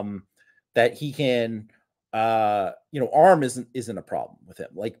 That he can, arm isn't a problem with him.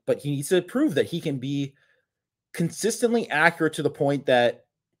 Like, but he needs to prove that he can be consistently accurate to the point that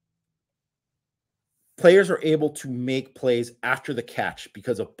players are able to make plays after the catch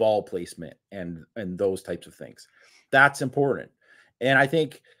because of ball placement and those types of things. That's important. And I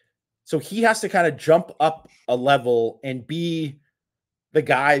think so he has to kind of jump up a level and be the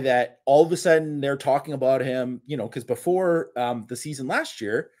guy that all of a sudden they're talking about him, you know, because before the season last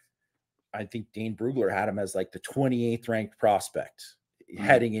year, I think Dane Brugler had him as like the 28th ranked prospect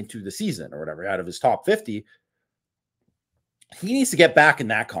heading into the season or whatever, out of his top 50. He needs to get back in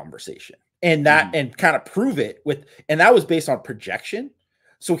that conversation and and kind of prove it and that was based on projection.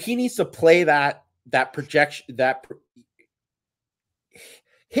 So he needs to play that projection,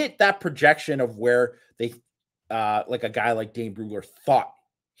 hit that projection of where they, like a guy like Dane Brugler thought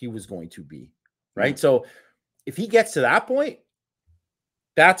he was going to be, right? So if he gets to that point,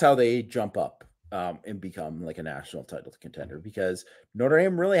 that's how they jump up and become like a national title contender, because Notre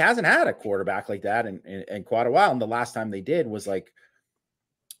Dame really hasn't had a quarterback like that in quite a while. And the last time they did was like,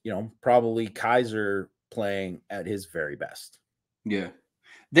 you know, probably Kaiser playing at his very best. Yeah.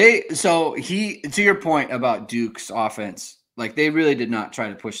 To your point about Duke's offense, like they really did not try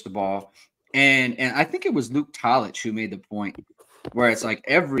to push the ball. And I think it was Luke Talich who made the point where it's like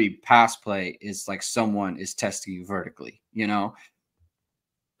every pass play is like someone is testing you vertically, you know?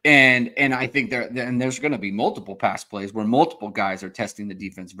 And I think there's going to be multiple pass plays where multiple guys are testing the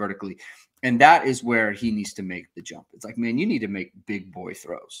defense vertically. And that is where he needs to make the jump. It's like, man, you need to make big boy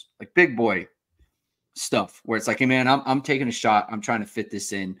throws, like big boy stuff where it's like, hey man, I'm taking a shot. I'm trying to fit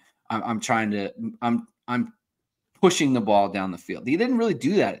this in. I'm pushing the ball down the field. He didn't really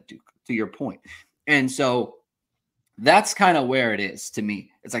do that at Duke, to your point. And so that's kind of where it is to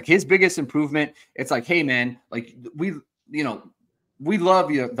me. It's like his biggest improvement. It's like, hey man, like we love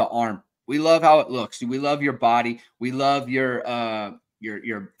the arm. We love how it looks. We love your body. We love your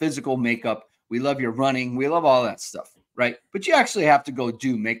your physical makeup. We love your running. We love all that stuff, right? But you actually have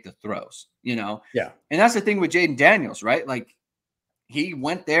to make the throws, you know? Yeah. And that's the thing with Jaden Daniels, right? Like, he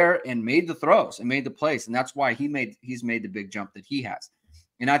went there and made the throws and made the plays, and that's why he's made the big jump that he has.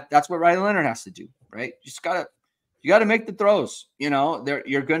 And that's what Riley Leonard has to do, right? You gotta make the throws. You know,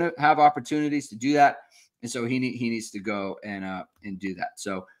 you're gonna have opportunities to do that, and so he needs to go and do that.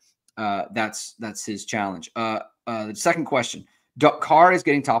 So that's his challenge. The second question: Carr is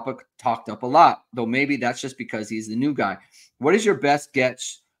getting talked up a lot, though maybe that's just because he's the new guy. What is your best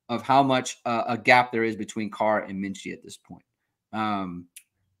guess of how much a gap there is between Carr and Minchie at this point? I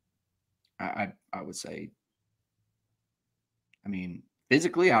would say, I mean,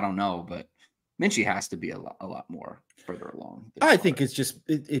 physically, I don't know, but Minchie has to be a lot more further along. I think it's just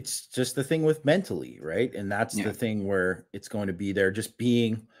the thing with mentally, right? And that's the thing where it's going to be there just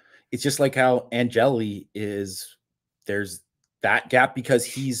being, it's just like how Angeli is, there's that gap because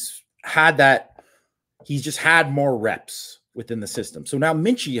he's just had more reps within the system. So now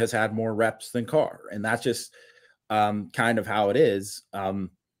Minchie has had more reps than Carr, and that's just kind of how it is.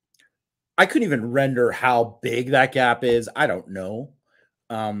 I couldn't even render how big that gap is. I don't know.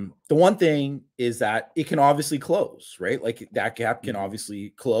 The one thing is that it can obviously close, right? Like that gap can obviously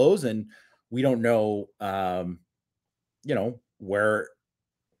close, and we don't know, you know, where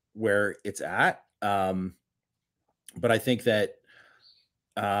it's at. But I think that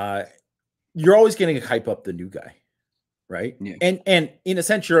you're always going to hype up the new guy, right? Yeah. And in a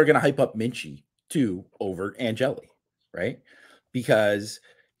sense, you're going to hype up Minchie too over Angeli, right? Because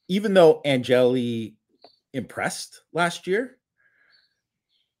even though Angeli impressed last year,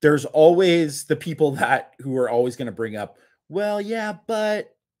 there's always the people who are always going to bring up, well, yeah,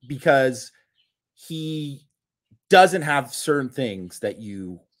 but because he doesn't have certain things that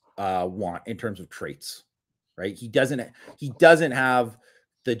you want in terms of traits, right? He doesn't have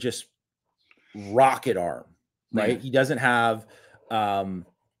the just rocket arm, right? Yeah. He doesn't have,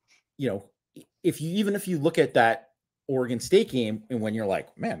 you know, if you look at that Oregon State game and when you're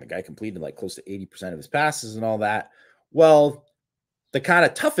like, man, the guy completed like close to 80% of his passes and all that. Well, the kind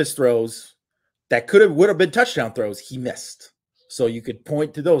of toughest throws that would have been touchdown throws, he missed. So you could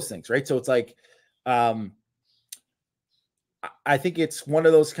point to those things, right? So it's like, I think it's one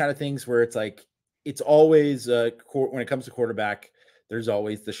of those kind of things where it's like, it's always when it comes to quarterback, there's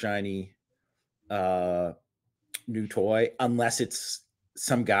always the shiny new toy, unless it's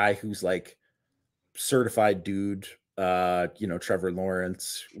some guy who's like certified dude, you know, Trevor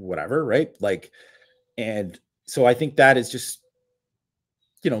Lawrence, whatever, right? Like, and so I think that is just,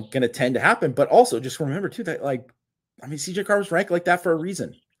 you know, going to tend to happen. But also just remember too that, like, I mean, CJ Carr was ranked like that for a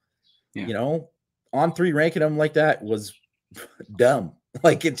reason. Yeah. You know, on 3 ranking him like that was dumb.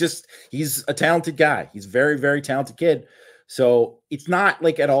 Like, he's a talented guy. He's very, very talented kid. So it's not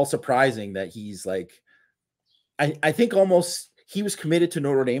like at all surprising that he's like, I think almost he was committed to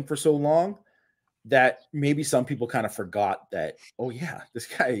Notre Dame for so long that maybe some people kind of forgot that, oh yeah, this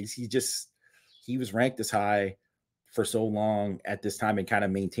guy, he was ranked this high for so long at this time and kind of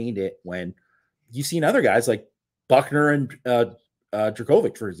maintained it, when you've seen other guys like Buckner and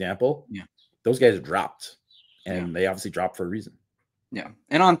Dracovic, for example. Yeah. Those guys dropped, and they obviously dropped for a reason. Yeah.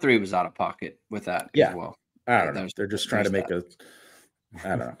 And on 3 was out of pocket with that as well. I don't know. They're just trying to make I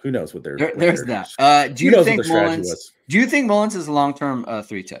don't know. Who knows what they're there's that. Do you think Mullins is a long-term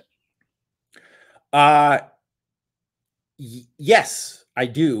 3-tech? Yes, I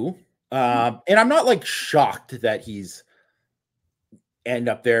do. And I'm not like shocked that he's end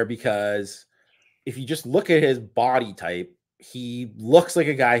up there, because if you just look at his body type, he looks like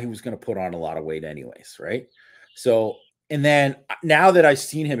a guy who was going to put on a lot of weight anyways, right? So, and then now that I've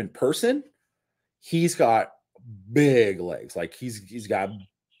seen him in person, he's got big legs. Like he's got,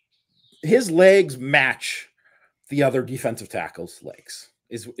 his legs match the other defensive tackle's legs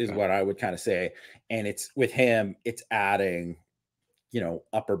is what I would kind of say. And it's with him, it's adding, you know,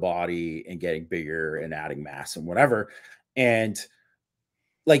 upper body and getting bigger and adding mass and whatever. And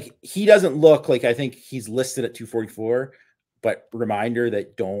like, he doesn't look like, I think he's listed at 244, but reminder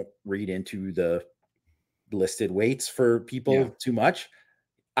that don't read into the listed weights for people too much.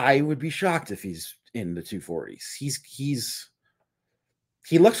 I would be shocked if he's in the 240s.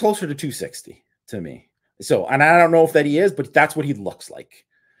 He looks closer to 260 to me. So, and I don't know if that he is, but that's what he looks like.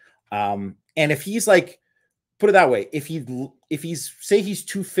 And if he's like, put it that way, if he's say he's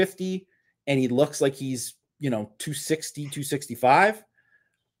 250 and he looks like he's, you know, 260, 265,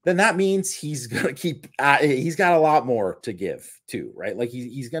 then that means he's going to keep, he's got a lot more to give too, right? Like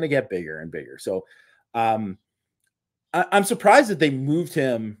he's going to get bigger and bigger. So I'm surprised that they moved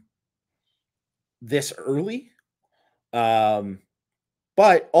him this early.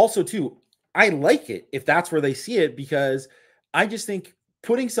 But also too, I like it if that's where they see it, because I just think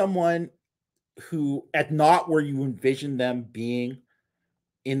putting someone who at not where you envision them being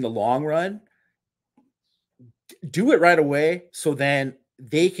in the long run, do it right away, so then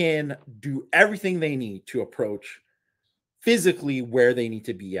they can do everything they need to approach physically where they need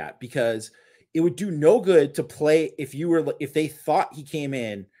to be at. Because it would do no good to play if they thought he came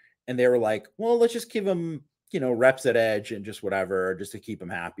in and they were like, well, let's just give him, reps at edge and just whatever, just to keep him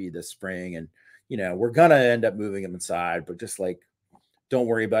happy this spring. And, we're going to end up moving him inside, but just like, don't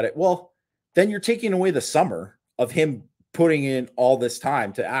worry about it. Well, then you're taking away the summer of him putting in all this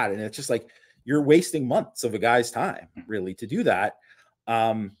time to add. And it's just like, you're wasting months of a guy's time really to do that.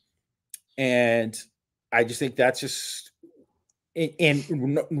 And I just think that's just,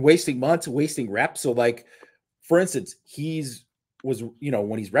 and wasting months, wasting reps. So like, for instance, when he's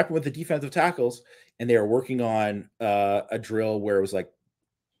repping with the defensive tackles and they were working on a drill where it was like,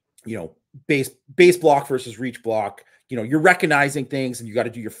 base block versus reach block, you're recognizing things and you got to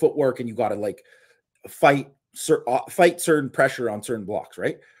do your footwork and you got to like fight certain pressure on certain blocks.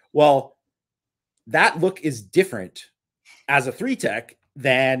 Right. Well, that look is different as a 3 tech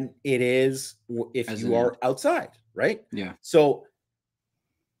than it is if you are outside. Right. Yeah. So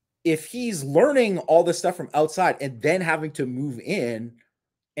if he's learning all this stuff from outside and then having to move in,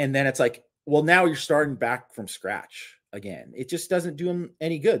 and then it's like, well, now you're starting back from scratch again. It just doesn't do him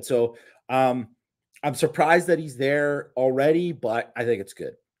any good. So I'm surprised that he's there already, but I think it's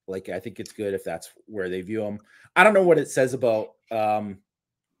good. Like, I think it's good if that's where they view him. I don't know what it says about the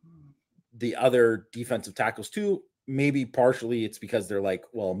other defensive tackles too. Maybe partially it's because they're like,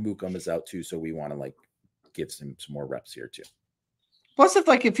 well, Mookum is out too, so we want to like give him some more reps here too. Plus,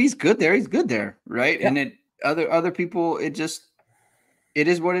 if he's good there, he's good there, right? Yeah. And other people, it is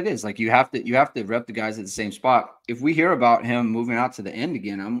what it is. Like, you have to rep the guys at the same spot. If we hear about him moving out to the end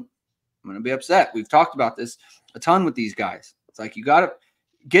again, I'm going to be upset. We've talked about this a ton with these guys. It's like, you got to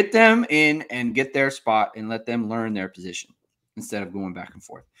get them in and get their spot and let them learn their position instead of going back and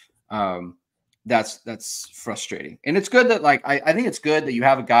forth. That's frustrating. And it's good that, like, I think it's good that you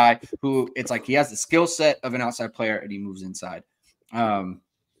have a guy who, it's like, he has the skill set of an outside player and he moves inside.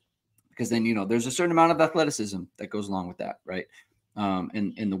 Because then, there's a certain amount of athleticism that goes along with that. Right.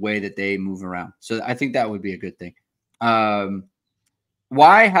 In the way that they move around. So I think that would be a good thing.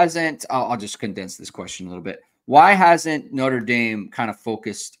 Why hasn't, I'll just condense this question a little bit. Why hasn't Notre Dame kind of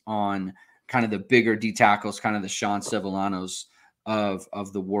focused on kind of the bigger D tackles, kind of the Sean Cevillanos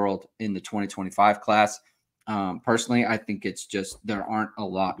of the world in the 2025 class? Personally, I think it's just, there aren't a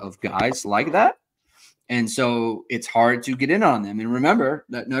lot of guys like that. And so it's hard to get in on them. And remember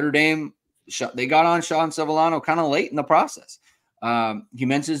that Notre Dame, they got on Sean Cevillano kind of late in the process. He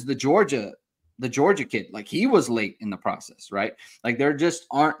mentions the Georgia kid, like he was late in the process, right? Like, there just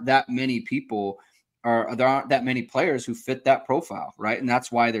aren't that many people, or there aren't that many players who fit that profile, right? And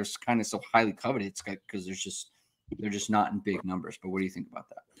that's why they're kind of so highly coveted. It's because they're just not in big numbers. But what do you think about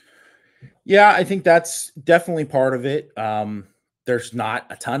that? Yeah, I think that's definitely part of it. There's not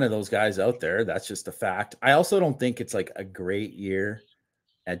a ton of those guys out there. That's just a fact. I also don't think it's like a great year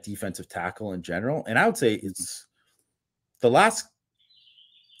at defensive tackle in general. And I would say it's the last,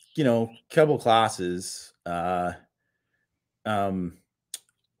 couple classes, offensive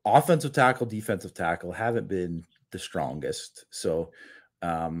tackle, defensive tackle haven't been the strongest. So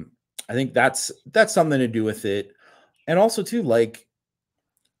I think that's something to do with it. And also too, like,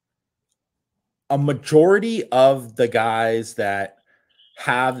 a majority of the guys that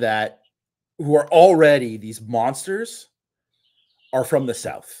have that, who are already these monsters, are from the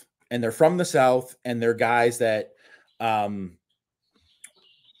South, and they're from the South, and they're guys that,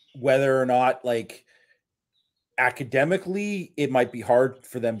 whether or not, like, academically, it might be hard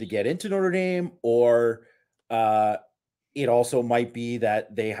for them to get into Notre Dame, or it also might be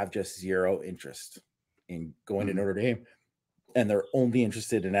that they have just zero interest in going to Notre Dame, and they're only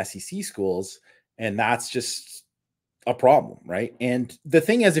interested in SEC schools. And that's just a problem, right? And the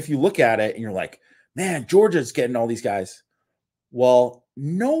thing is, if you look at it and you're like, man, Georgia's getting all these guys. Well,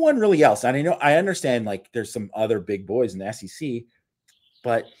 no one really else. And I understand, like, there's some other big boys in the SEC,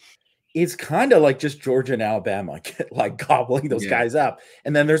 but it's kind of like just Georgia and Alabama, like, gobbling those guys up.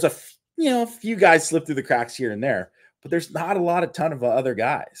 And then there's a few guys slip through the cracks here and there, but there's not a ton of other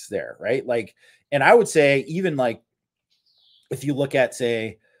guys there, right? Like, and I would say, even like, if you look at,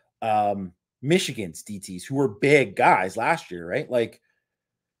 say, Michigan's DTs, who were big guys last year, right? Like,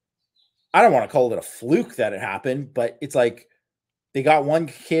 I don't want to call it a fluke that it happened, but it's like they got one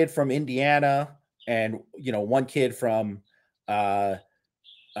kid from Indiana and, one kid from,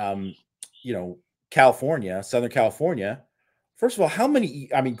 California, Southern California, First of all, how many?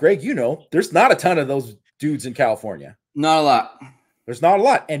 I mean, Greg, there's not a ton of those dudes in California. Not a lot. There's not a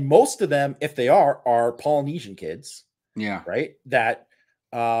lot, and most of them, if they are Polynesian kids. Yeah. Right. That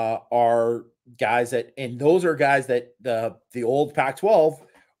are guys and those are guys that the old Pac-12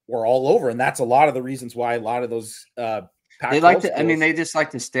 were all over, and that's a lot of the reasons why a lot of those they like to. I mean, they just like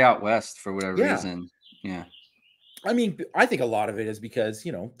to stay out west for whatever reason. Yeah. I mean, I think a lot of it is because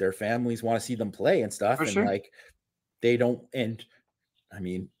their families want to see them play and stuff, and like they don't. And I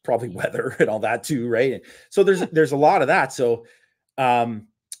mean, probably weather and all that too, right? And so there's a lot of that. So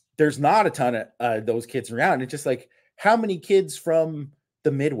there's not a ton of those kids around. It's just like, how many kids from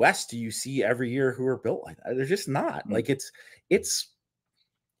the Midwest do you see every year who are built like that? They're just not. Like it's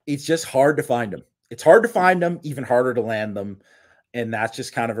just hard to find them. It's hard to find them, even harder to land them. And that's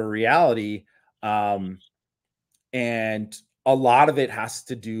just kind of a reality. And a lot of it has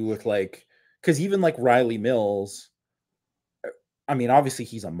to do with because even like Riley Mills, I mean, obviously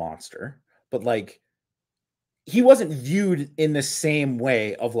he's a monster, but he wasn't viewed in the same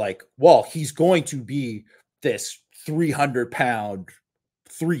way of well, he's going to be this 300-pound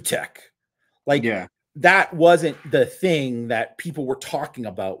 3-tech. That wasn't the thing that people were talking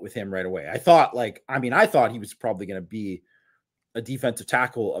about with him right away. I thought he was probably going to be a defensive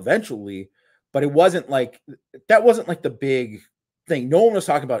tackle eventually, but it wasn't that wasn't the big thing. No one was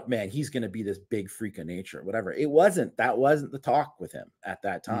talking about, man, he's going to be this big freak of nature or whatever. That wasn't the talk with him at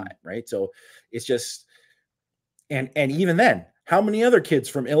that time. Right. So it's just, and even then, how many other kids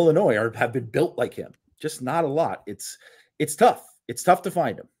from Illinois have been built like him? Just not a lot. It's tough. It's tough to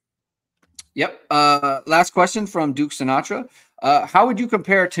find them. Yep. Last question from Duke Sinatra. How would you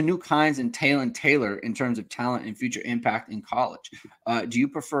compare Tanook, Hines, and Talyn Taylor in terms of talent and future impact in college? Do you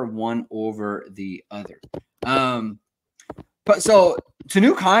prefer one over the other? But so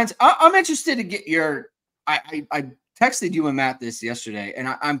Tanook, Hines, I'm interested to get your. I texted you and Matt this yesterday, and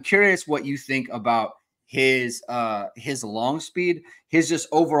I'm curious what you think about his long speed, his just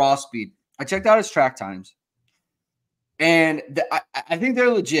overall speed. I checked out his track times, and I think they're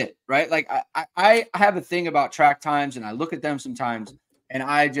legit, right? I have a thing about track times, and I look at them sometimes, and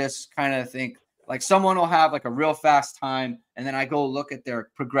I just kind of think someone will have a real fast time, and then I go look at their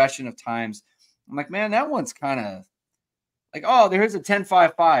progression of times. I'm like, man, that one's kind of oh, there's a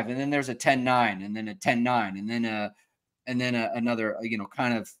 10.55, and then there's a 10.9, and then a 10.9, and then another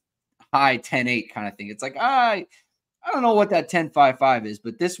kind of high 10.8 kind of thing. It's I don't know what that 10.55 is,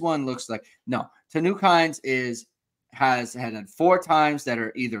 but this one looks no. Tanook Hines has had 4 times that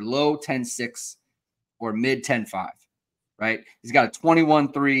are either low 10.6 or mid 10.5, right? He's got a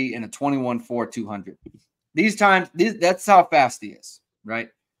 21.3 and a 21.4 200. These times, that's how fast he is, right?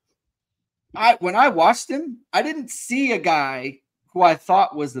 When I watched him, I didn't see a guy who I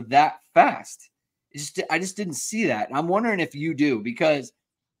thought was that fast. I just didn't see that. And I'm wondering if you do, because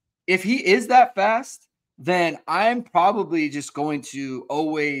if he is that fast, then I'm probably just going to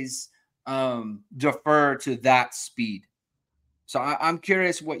always defer to that speed. So I'm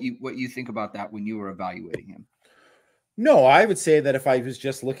curious what you think about that when you were evaluating him. No, I would say that if I was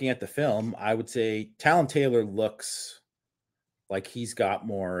just looking at the film, I would say Talyn Taylor looks like he's got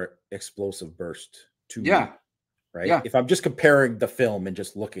more explosive burst to me, right? Yeah. If I'm just comparing the film and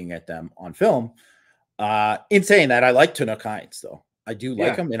just looking at them on film, in saying that, I like Tanook Hines though. I do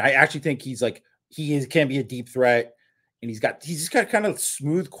like him, and I actually think he's can be a deep threat, and he's just got kind of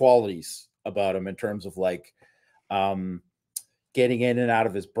smooth qualities about him in terms of getting in and out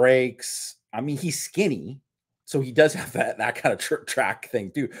of his breaks. I mean, he's skinny, so he does have that kind of track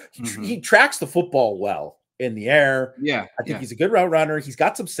thing too. He tracks the football well in the air. Yeah, I think he's a good route runner. He's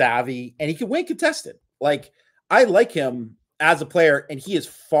got some savvy, and he can win contested. I like him as a player, and he is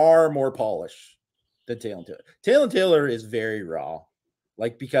far more polished than Talyn Taylor. Talyn Taylor is very raw,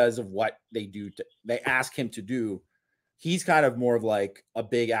 because of what they ask him to do. He's kind of more of a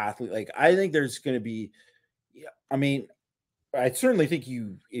big athlete. I think there's going to be, I mean, I certainly think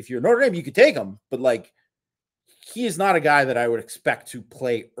if you're Notre Dame, you could take him, but he is not a guy that I would expect to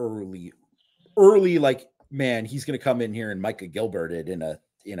play early. Man, he's going to come in here and Micah Gilbert it in a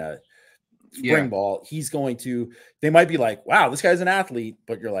spring ball. He's going to, they might be wow, this guy's an athlete,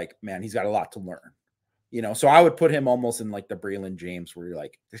 but you're man, he's got a lot to learn, so I would put him almost in the Braylon James, where you're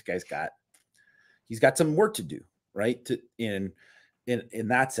this guy's he's got some work to do, right? In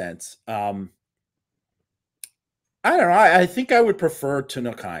that sense. I don't know. I think I would prefer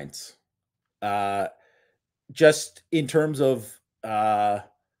Tanook Hines, just in terms of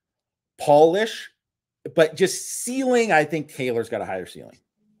polish, but just ceiling. I think Taylor's got a higher ceiling.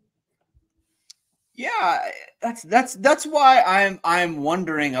 Yeah, that's why I'm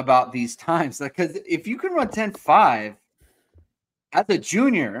wondering about these times, because if you can run 10.5, as a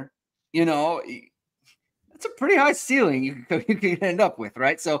junior, you know, it's a pretty high ceiling you can end up with,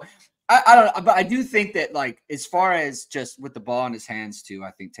 right? So I don't know, but I do think that, like, as far as just with the ball in his hands too,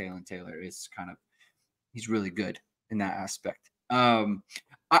 I think Talyn Taylor is he's really good in that aspect.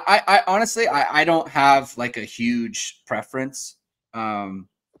 I honestly, I don't have like a huge preference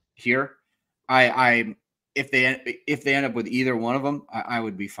here. I if they end up with either one of them, I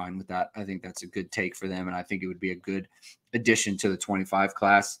would be fine with that. I think that's a good take for them, and I think it would be a good addition to the 25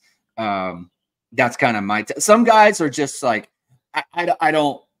 class. That's kind of my some guys are just like I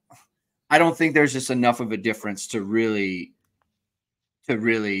don't think there's just enough of a difference to really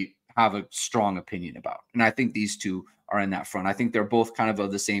have a strong opinion about. And I think these two are in that front. I think they're both kind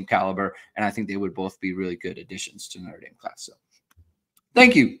of the same caliber, and I think they would both be really good additions to Notre Dame class. So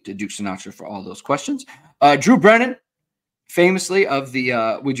thank you to Duke Sinatra for all those questions. Drew Brennan, famously of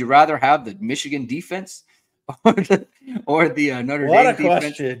the would you rather have the Michigan defense or the Notre Dame defense? What a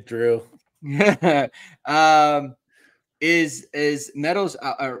question, Drew. Is Meadows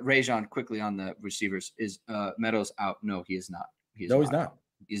Rajon quickly on the receivers? Is Meadows out? No, he is not. He's not.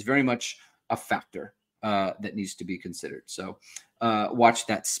 He's very much a factor that needs to be considered. So watch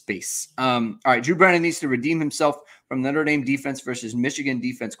that space. All right, Drew Brennan needs to redeem himself from Notre Dame defense versus Michigan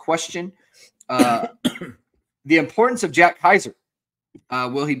defense question. The importance of Jack Kaiser.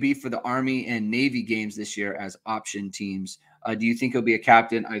 Will he be for the Army and Navy games this year as option teams? Do you think he'll be a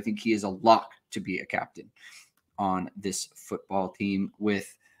captain? I think he is a lock to be a captain on this football team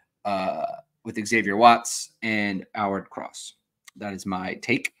with Xavier Watts and Howard Cross. That is my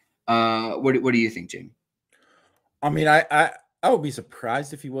take. What do you think, Jamie? I mean, I would be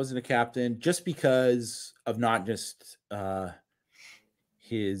surprised if he wasn't a captain, just because of not just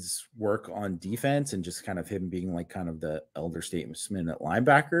his work on defense and just kind of him being like kind of the elder statesman at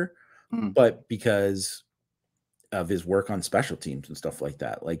linebacker, but because of his work on special teams and stuff like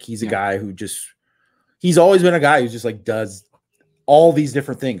that. Like he's a guy who he's always been a guy who just like does all these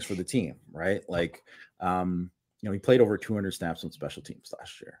different things for the team, right? Like, he played over 200 snaps on special teams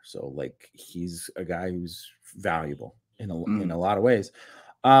last year. So like, he's a guy who's valuable in a lot of ways.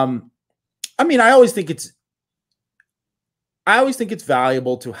 I mean, I always think it's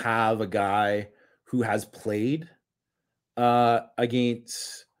valuable to have a guy who has played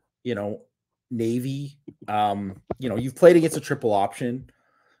against, Navy. You've played against a triple option.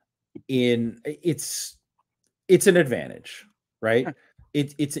 It's an advantage, right?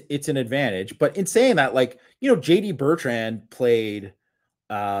 It's an advantage. But in saying that, like, JD Bertrand played,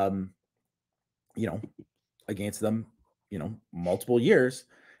 against them, multiple years.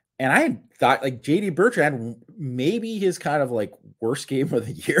 And I thought like JD Bertrand, maybe his kind of like worst game of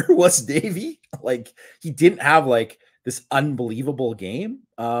the year was Navy. Like he didn't have like this unbelievable game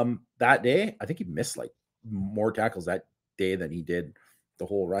that day. I think he missed like more tackles that day than he did the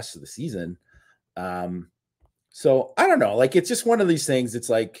whole rest of the season. So I don't know. Like it's just one of these things. It's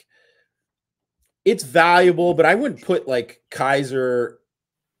like it's valuable, but I wouldn't put like Kaiser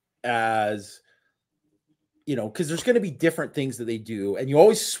as because there's going to be different things that they do, and you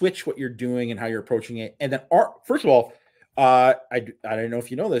always switch what you're doing and how you're approaching it. And then, first of all, I don't know if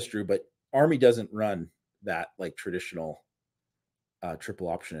you know this, Drew, but Army doesn't run that like traditional triple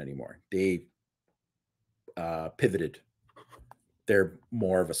option anymore. They pivoted. They're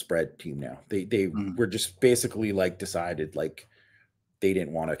more of a spread team now. They were just basically like decided like they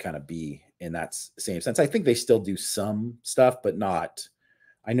didn't want to kind of be in that same sense. I think they still do some stuff, but not.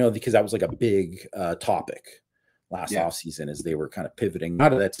 I know because that was like a big topic last offseason as they were kind of pivoting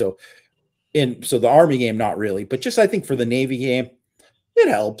out of that. So the Army game, not really, but just I think for the Navy game, it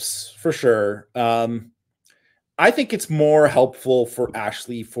helps for sure. I think it's more helpful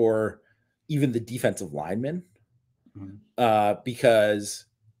for even the defensive linemen because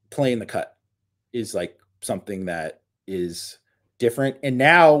playing the cut is like something that is different. And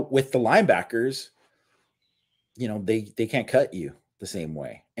now with the linebackers, they can't cut you the same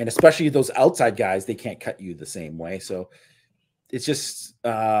way, and especially those outside guys, they can't cut you the same way. So it's just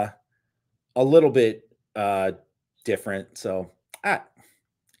a little bit different. So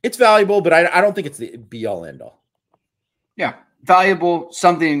it's valuable, but I don't think it's the be all end all. Yeah, valuable,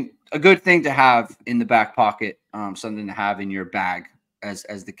 a good thing to have in the back pocket, something to have in your bag,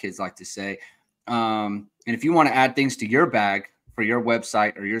 as the kids like to say. And if you want to add things to your bag for your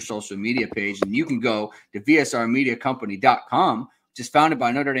website or your social media page, then you can go to vsrmediacompany.com. Just founded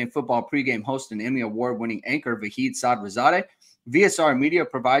by Notre Dame football pregame host and Emmy Award-winning anchor Vahid Sadrazadeh. VSR Media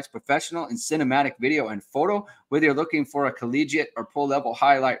provides professional and cinematic video and photo. Whether you're looking for a collegiate or pro-level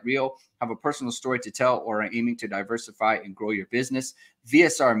highlight reel, have a personal story to tell, or are aiming to diversify and grow your business,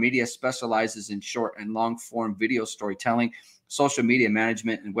 VSR Media specializes in short and long-form video storytelling. social media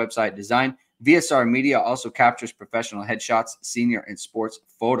management, and website design. VSR Media also captures professional headshots, senior, and sports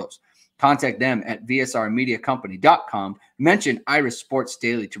photos. Contact them at vsrmediacompany.com. Mention Iris Sports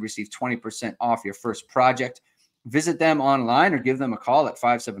Daily to receive 20% off your first project. Visit them online or give them a call at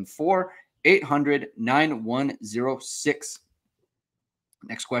 574-800-9106.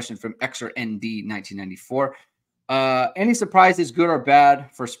 Next question from XRND 1994. Any surprises, good or bad,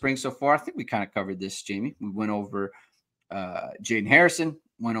 for spring so far? I think we kind of covered this, Jamie. We went over Jaden Harrison,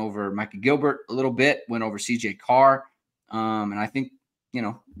 went over Micah Gilbert a little bit, went over CJ Carr. And I think,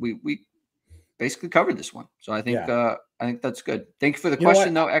 we basically covered this one. So I think I think that's good. Thank you for the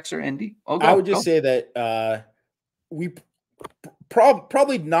question, though, XRND. I would just say that we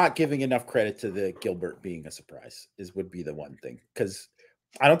probably not giving enough credit to the Gilbert being a surprise would be the one thing, because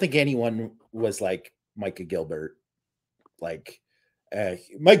I don't think anyone was like Micah Gilbert. Like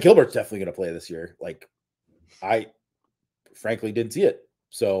Mike Gilbert's definitely going to play this year. Like I frankly didn't see it.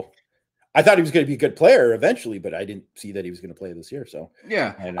 So I thought he was going to be a good player eventually, but I didn't see that he was going to play this year. So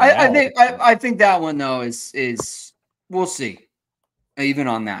yeah, I think that one though is we'll see. Even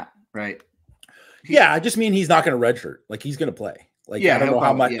on that, right? I just mean he's not going to redshirt. Like he's going to play. Like I don't know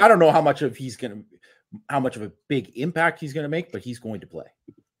how much. I don't know how much of how much of a big impact he's going to make, but he's going to play.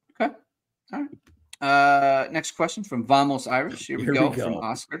 Okay. All right. Next question from Vamos Irish. Here we go from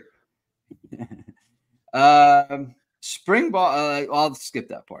Oscar. Spring ball. I'll skip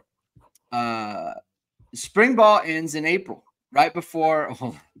that part. Spring ball ends in April, right before.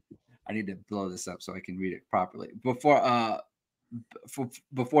 Hold on, I need to blow this up so I can read it properly. Before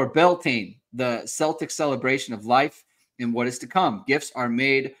Beltane, the Celtic celebration of life and what is to come. Gifts are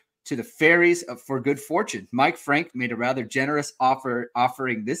made to the fairies for good fortune. Mike Frank made a rather generous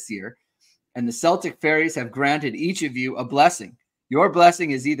offering this year, and the Celtic fairies have granted each of you a blessing. Your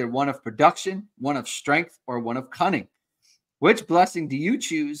blessing is either one of production, one of strength, or one of cunning. Which blessing do you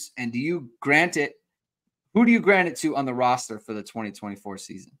choose, and do you grant it? Who do you grant it to on the roster for the 2024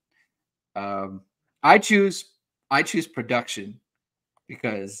 season? I choose production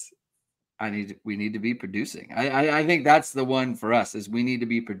because we need to be producing. I think that's the one for us, is we need to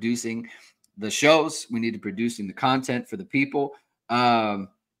be producing the shows. We need to be producing the content for the people. Dimes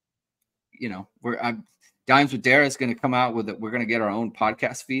with Dara is going to come out with it. We're going to get our own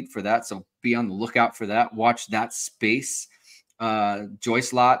podcast feed for that. So be on the lookout for that. Watch that space.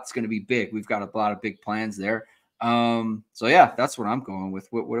 Joyce lot. It's going to be big. We've got a lot of big plans there. So yeah, that's what I'm going with.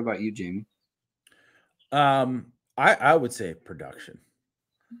 What about you, Jamie? I would say production.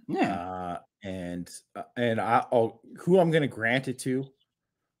 Yeah. And who I'm going to grant it to,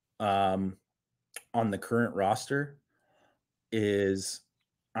 on the current roster is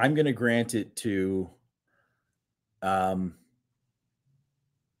I'm going to grant it to, I'm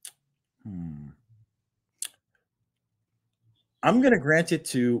going to grant it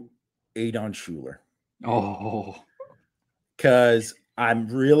to Adon Schuler. Oh, because I'm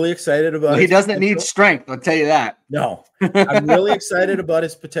really excited about. He doesn't need strength. I'll tell you that. No, I'm really excited about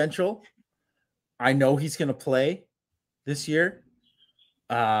his potential. I know he's going to play this year.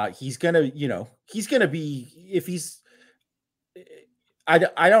 He's going to be, if he's, I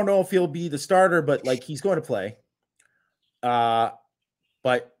don't know if he'll be the starter, but like he's going to play. But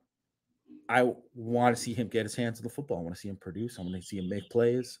I want to see him get his hands on the football. I want to see him produce. I want to see him make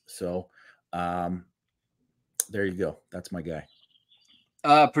plays. So there you go. That's my guy.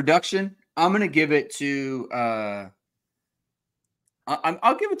 Production. I'm going to give it to,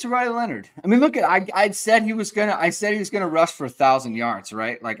 I'll give it to Riley Leonard. I mean, look at, I said he was going to rush for 1,000 yards,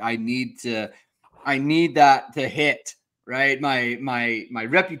 right? Like I need that to hit, right? My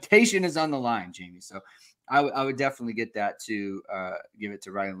reputation is on the line, Jamie. So I would definitely get that to give it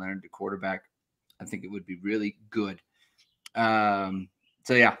to Riley Leonard, the quarterback. I think it would be really good.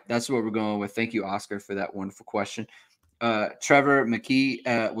 So yeah, that's what we're going with. Thank you, Oscar, for that wonderful question. Trevor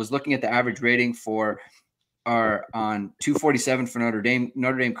McKee was looking at the average rating on 247 for Notre Dame.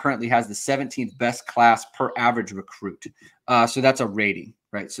 Notre Dame currently has the 17th best class per average recruit. So that's a rating,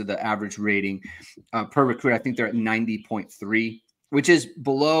 right? So the average rating per recruit, I think they're at 90.3, which is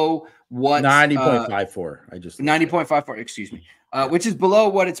below what 90.54. 90.54, excuse me, which is below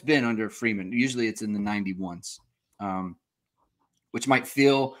what it's been under Freeman. Usually it's in the 91s, which might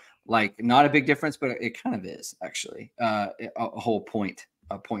feel like not a big difference, but it kind of is actually a whole point,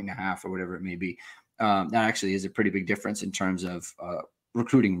 a point and a half or whatever it may be. That actually is a pretty big difference in terms of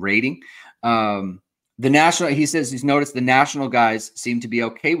recruiting rating. The national, he says he's noticed the national guys seem to be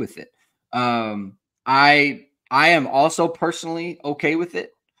okay with it. I am also personally okay with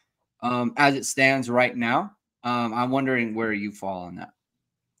it as it stands right now. I'm wondering where you fall on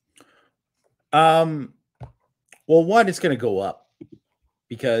that. Well, one, it's going to go up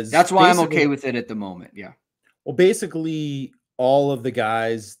because that's why I'm okay with it at the moment. Yeah. Well, basically, all of the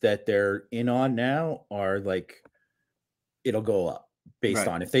guys that they're in on now are like, it'll go up based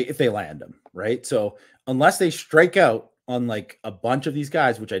on if they land them, right? So unless they strike out on like a bunch of these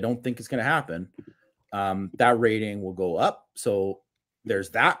guys, which I don't think is going to happen, that rating will go up. So there's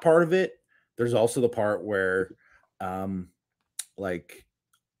that part of it. There's also the part where, like,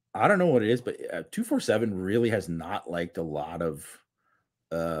 I don't know what it is, but 247 really has not liked a lot of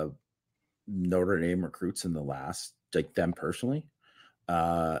Notre Dame recruits in the last, like them personally.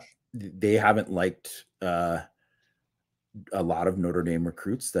 They haven't liked a lot of Notre Dame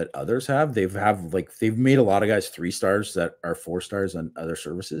recruits that others have. They've made a lot of guys 3 stars that are 4 stars on other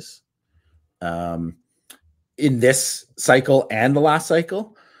services. In this cycle and the last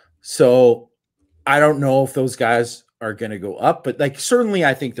cycle. So I don't know if those guys are going to go up, but like, certainly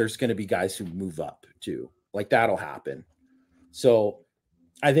I think there's going to be guys who move up too. Like that'll happen. So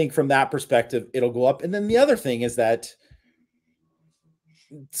I think from that perspective, it'll go up. And then the other thing is that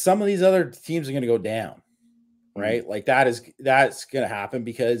some of these other teams are going to go down, right? Like that's going to happen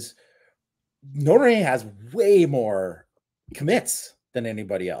because Notre Dame has way more commits than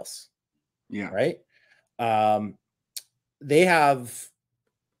anybody else. Yeah. Right. They have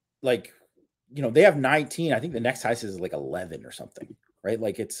like, they have 19. I think the next highest is like 11 or something, right?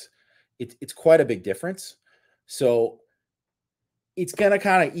 Like it's quite a big difference. So it's going to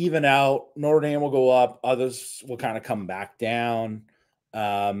kind of even out. Notre Dame will go up. Others will kind of come back down.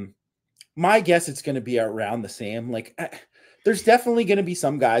 My guess it's going to be around the same. Like there's definitely going to be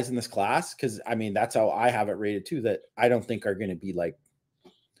some guys in this class. Cause I mean, that's how I have it rated too, that I don't think are going to be like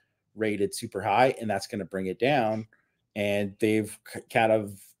rated super high, and that's going to bring it down. And they've kind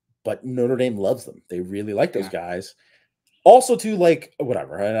of, but Notre Dame loves them. They really like those guys. Also too, like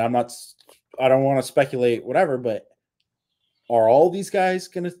whatever. And I don't want to speculate whatever, but are all these guys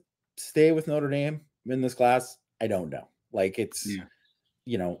going to stay with Notre Dame in this class? I don't know. Like it's,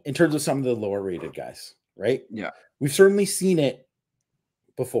 in terms of some of the lower rated guys, right? Yeah. We've certainly seen it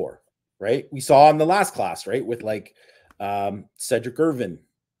before, right? We saw in the last class, right? With like Cedric Irvin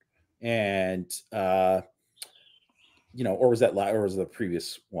and, or was the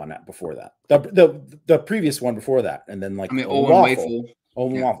previous one before that? The previous one before that. And then like, Owen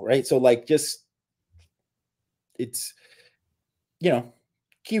Waffle, right? So like, just, it's,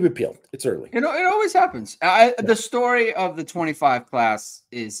 keep it peeled. It's early. It always happens. The story of the 25 class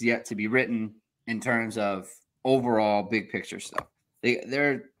is yet to be written in terms of overall big picture stuff.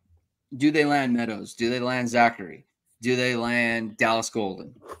 Do they land Meadows? Do they land Zachary? Do they land Dallas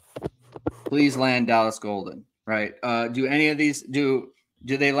Golden? Please land Dallas Golden, right? Do any of these do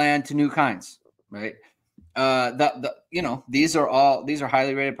they land Tanook Hines, right? These are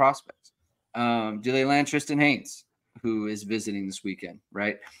highly rated prospects. Do they land Tristan Haynes, who is visiting this weekend,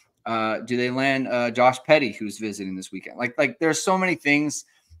 right? Do they land Josh Petty, who's visiting this weekend? Like there's so many things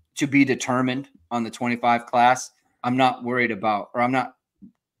to be determined on the 25 class. I'm not worried about, or I'm not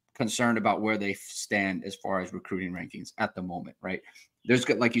concerned about where they stand as far as recruiting rankings at the moment, right?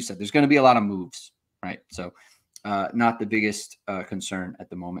 Like you said, there's going to be a lot of moves, right? So not the biggest concern at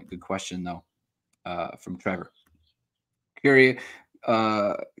the moment. Good question though, from Trevor.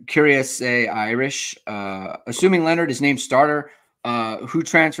 Curious say Irish. Assuming Leonard is named starter, who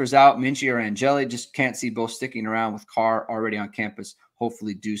transfers out, Minchie or Angeli? Just can't see both sticking around with Carr already on campus.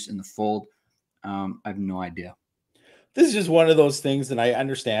 Hopefully Deuce in the fold. I have no idea. This is just one of those things, and I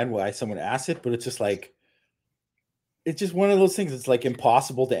understand why someone asked it, but it's just like, it's just one of those things. It's like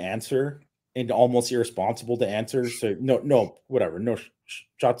impossible to answer and almost irresponsible to answer. So no, whatever. No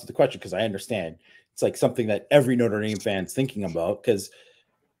shots at the question, because I understand. It's like something that every Notre Dame fan's thinking about, because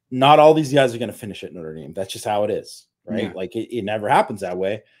not all these guys are going to finish at Notre Dame. That's just how it is, right? Yeah. Like it never happens that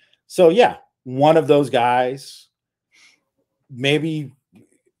way. So yeah, one of those guys, maybe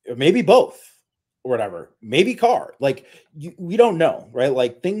both. Or whatever, maybe Carr. Like we don't know, right?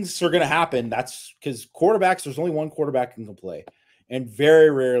 Like things are going to happen. That's because quarterbacks, there's only one quarterback who can play, and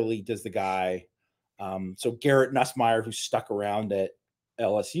very rarely does the guy. So Garrett Nussmeier, who's stuck around at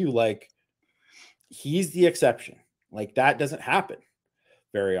LSU, like he's the exception. Like that doesn't happen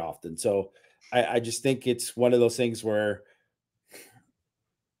very often. So I just think it's one of those things where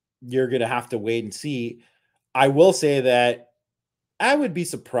you're going to have to wait and see. I will say that I would be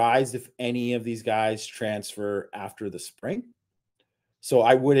surprised if any of these guys transfer after the spring. So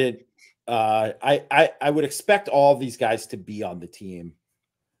I wouldn't. I would expect all of these guys to be on the team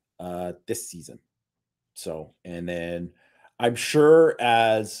this season. So, and then I'm sure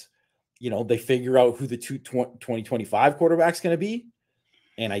as they figure out who the 2025 quarterback's going to be,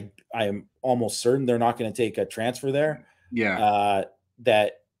 and I am almost certain they're not going to take a transfer there. Yeah.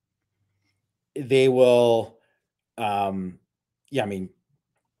 That they will, yeah, I mean,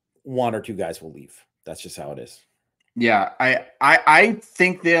 one or two guys will leave. That's just how it is. Yeah, I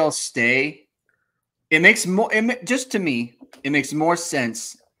think they'll stay. It makes more, just to me, it makes more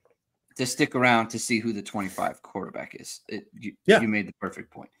sense to stick around to see who the 25 quarterback is. You made the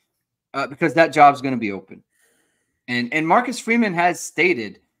perfect point. Because that job's going to be open. And Marcus Freeman has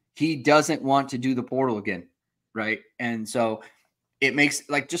stated he doesn't want to do the portal again, right? And so it makes,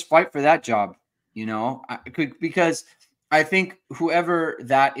 like, just fight for that job, because I think whoever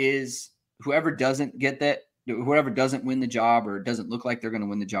that is, whoever doesn't get that, whoever doesn't win the job or doesn't look like they're going to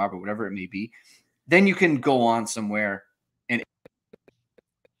win the job or whatever it may be, then you can go on somewhere and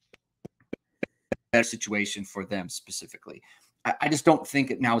better situation for them specifically. I just don't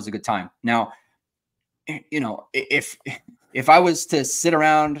think now is a good time. Now, if I was to sit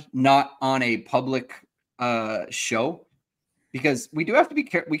around not on a public show, because we do have to be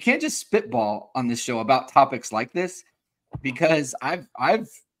careful. We can't just spitball on this show about topics like this, because I've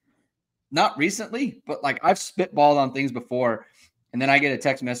not recently, but like I've spitballed on things before, and then I get a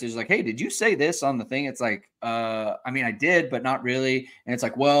text message like, "Hey, did you say this on the thing?" It's like, I mean, I did, but not really. And it's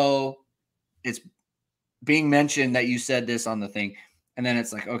like, well, it's being mentioned that you said this on the thing, and then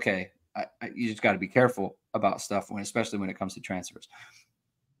it's like, okay, you just got to be careful about stuff especially when it comes to transfers.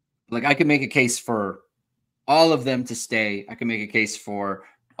 Like, I can make a case for all of them to stay. I can make a case for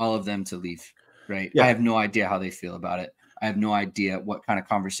all of them to leave. Right? Yeah. I have no idea how they feel about it. I have no idea what kind of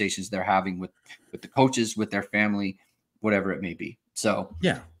conversations they're having with the coaches, with their family, whatever it may be. So,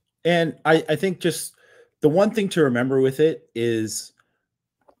 yeah. And I think just the one thing to remember with it is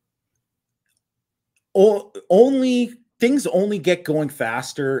things only get going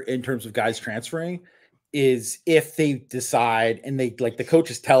faster in terms of guys transferring is if they decide, and they, like, the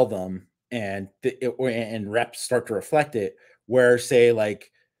coaches tell them, and reps start to reflect it, where, say,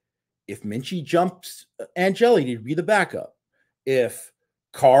 like, if Minchie jumps Angeli to be the backup, if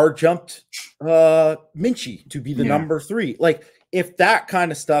Carr jumped Minchie to be the number 3, like, if that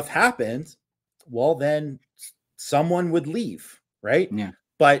kind of stuff happens, well, then someone would leave, right? Yeah.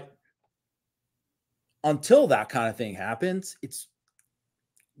 But until that kind of thing happens, it's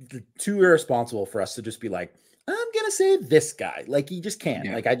too irresponsible for us to just be like, I'm going to say this guy. Like, you just can't.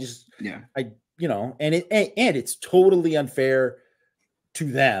 Yeah. Like, and it's totally unfair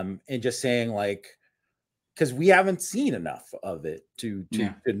to them, and just saying, like, because we haven't seen enough of it to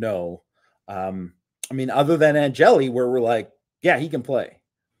know. I mean, other than Angeli, where we're like, yeah, he can play.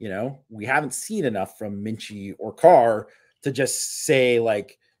 We haven't seen enough from Minchie or Carr to just say,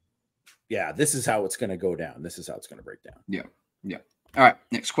 like, yeah, this is how it's going to go down. This is how it's going to break down. Yeah. Yeah. All right.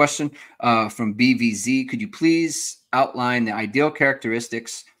 Next question from BVZ. Could you please outline the ideal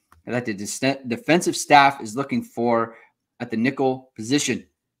characteristics that the defensive staff is looking for at the nickel position?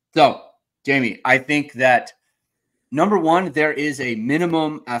 So, Jamie, I think that number one, there is a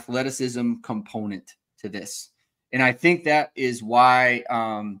minimum athleticism component to this. And I think that is why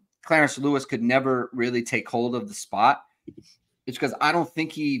Clarence Lewis could never really take hold of the spot. It's because I don't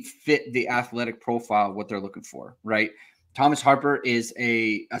think he fit the athletic profile, what they're looking for, right? Thomas Harper is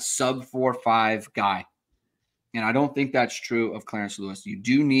a sub 4.5 guy. And I don't think that's true of Clarence Lewis. You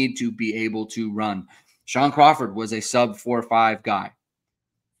do need to be able to run. Sean Crawford was a sub 4.5 guy.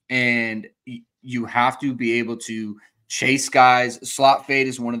 And you have to be able to chase guys. Slot fade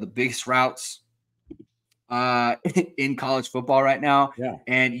is one of the biggest routes in college football right now. Yeah.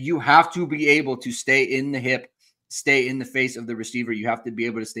 And you have to be able to stay in the hip, stay in the face of the receiver. You have to be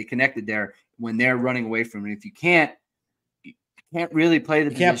able to stay connected there when they're running away from it. If you can't really play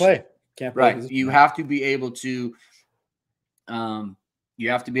the position. Can't play. Right. You have to be able to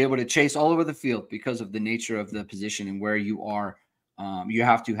chase all over the field because of the nature of the position and where you are. You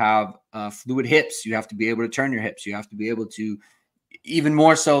have to have fluid hips. You have to be able to turn your hips. You have to be able to, even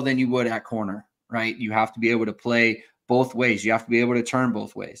more so than you would at corner, right? You have to be able to play both ways. You have to be able to turn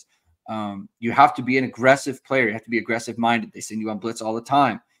both ways. You have to be an aggressive player. You have to be aggressive minded. They send you on blitz all the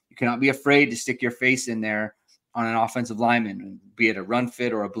time. You cannot be afraid to stick your face in there on an offensive lineman, be it a run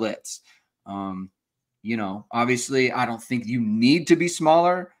fit or a blitz. Obviously I don't think you need to be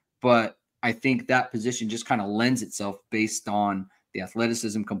smaller, but I think that position just kind of lends itself based on the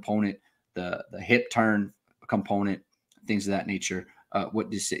athleticism component, the hip turn component, things of that nature.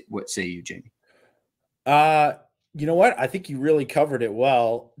 What say you, Jamie? You know what? I think you really covered it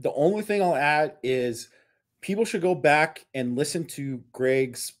well. The only thing I'll add is people should go back and listen to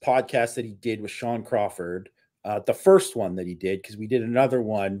Greg's podcast that he did with Sean Crawford. The first one that he did, because we did another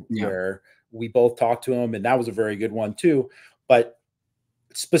one where we both talked to him, and that was a very good one too. But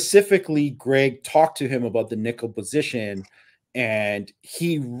specifically Greg talked to him about the nickel position, and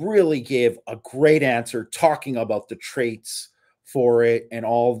he really gave a great answer talking about the traits for it and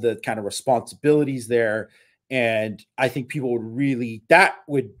all the kind of responsibilities there. And I think people would really, that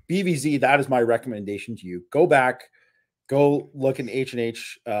would BVZ, that is my recommendation to you. Go back, go look in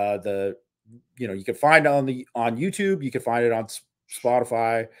H&H. You can find it on YouTube, you can find it on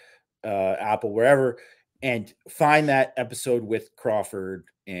Spotify, Apple, wherever, and find that episode with Crawford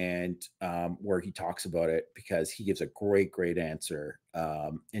and where he talks about it, because he gives a great answer.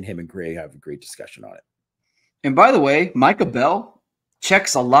 And him and Gray have a great discussion on it. And by the way, Micah Bell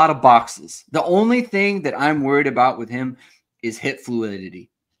checks a lot of boxes. The only thing that I'm worried about with him is hip fluidity.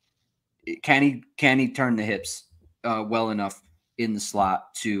 Can he turn the hips well enough in the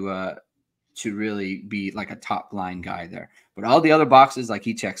slot to really be like a top line guy there? But all the other boxes, like,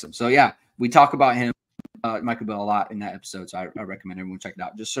 he checks them. So yeah, we talk about him, Micah Bell, a lot in that episode. So I recommend everyone check it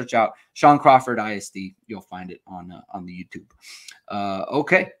out. Just search out Sean Crawford ISD. You'll find it on the YouTube.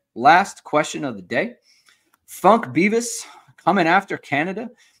 Okay, last question of the day. Funk Beavis coming after Canada.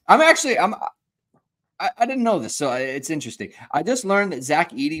 I didn't know this, so it's interesting. I just learned that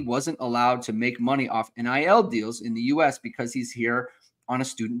Zach Edey wasn't allowed to make money off NIL deals in the U.S. because he's here on a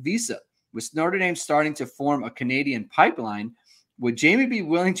student visa. With Notre Dame starting to form a Canadian pipeline, would Jamie be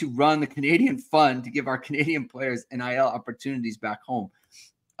willing to run the Canadian fund to give our Canadian players NIL opportunities back home?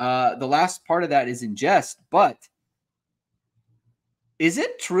 The last part of that is in jest, but is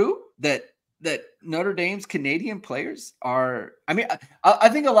it true that Notre Dame's Canadian players are, I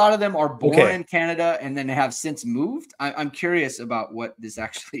think a lot of them are born in Canada and then have since moved. I'm curious about what this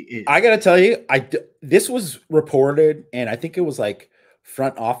actually is. I got to tell you, this was reported, and I think it was like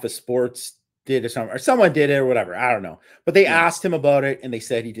Front Office Sports did or someone did it or whatever. I don't know. But they asked him about it and they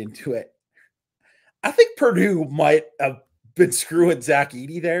said he didn't do it. I think Purdue might have been screwing Zach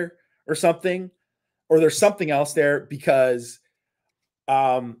Edey there or something, or there's something else there because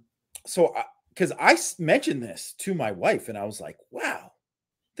because I mentioned this to my wife and I was like, wow,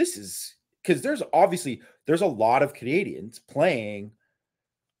 this is, because there's a lot of Canadians playing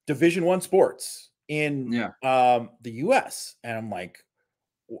Division I sports in the US. And I'm like,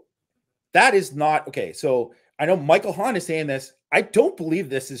 that is not okay. So I know Michael Hahn is saying this. I don't believe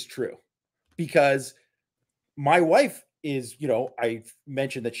this is true, because my wife is, I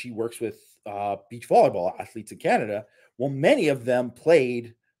mentioned that she works with beach volleyball athletes in Canada. Well, many of them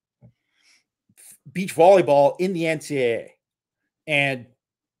played beach volleyball in the NCAA, and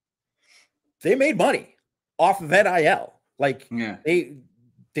they made money off of NIL. Like,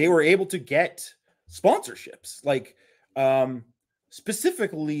 they were able to get sponsorships. Like,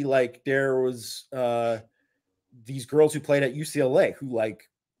 specifically, like, there was these girls who played at UCLA who like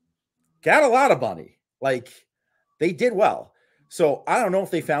got a lot of money. Like, they did well. So I don't know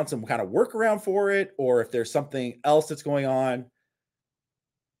if they found some kind of workaround for it or if there's something else that's going on.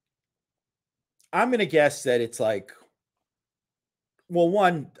 I'm going to guess that it's like, well,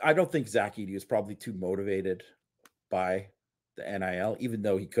 one, I don't think Zach Edey is probably too motivated by the NIL, even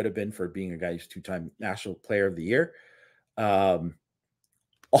though he could have been for being a guy who's 2-time National Player of the Year.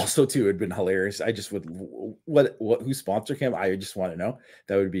 Also, too, it'd been hilarious. I just would, who sponsored him? I just want to know.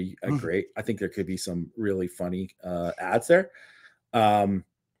 That would be great. I think there could be some really funny ads there. I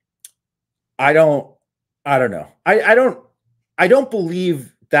don't know. I don't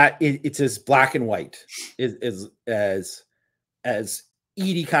believe that it's as black and white as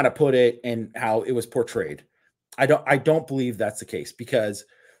Edey kind of put it and how it was portrayed. I don't believe that's the case, because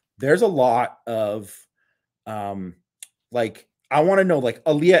there's a lot of like, I want to know, like,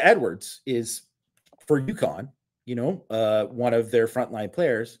 Aaliyah Edwards is for UConn, one of their frontline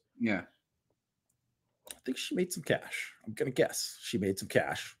players. Yeah. I think she made some cash. I'm going to guess she made some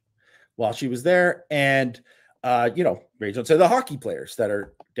cash while she was there. And, Ray Jones said the hockey players that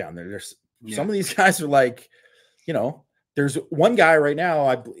are down there. There's some of these guys are like, there's one guy right now,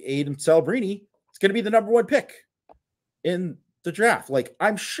 Aiden Celebrini, is going to be the number 1 pick in the draft. Like,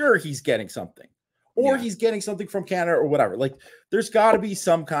 I'm sure he's getting something. Or he's getting something from Canada or whatever. Like, there's got to be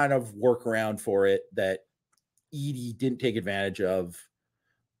some kind of workaround for it that Edey didn't take advantage of.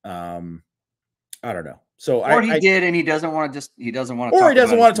 I don't know. So he did, and he doesn't want to he doesn't want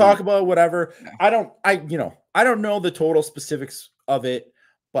to talk about whatever. Yeah. I don't know the total specifics of it,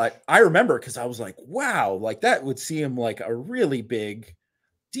 but I remember, because I was like, wow, like, that would seem like a really big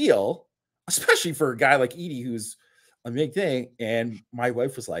deal, especially for a guy like Edey, who's a big thing. And my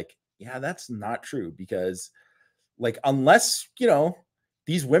wife was like, yeah, that's not true, because, like, unless,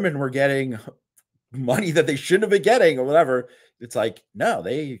 these women were getting money that they shouldn't have been getting or whatever, it's like, no,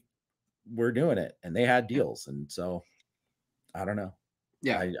 they were doing it and they had deals. And so I don't know.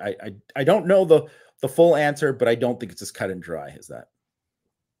 Yeah. I don't know the full answer, but I don't think it's as cut and dry as that.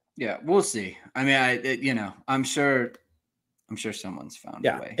 Yeah, we'll see. I mean, I'm sure someone's found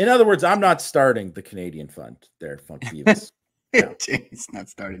a way. In other words, I'm not starting the Canadian fund there, Funk Beavis. Yeah. It's not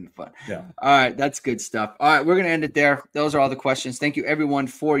starting the fun. Yeah. All right, that's good stuff. All right, we're going to end it there. Those are all the questions. Thank you, everyone,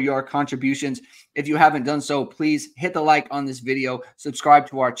 for your contributions. If you haven't done so, please hit the like on this video, subscribe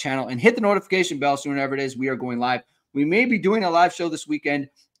to our channel, and hit the notification bell so whenever it is we are going live. We may be doing a live show this weekend.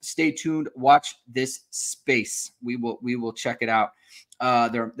 Stay tuned. Watch this space. We will check it out.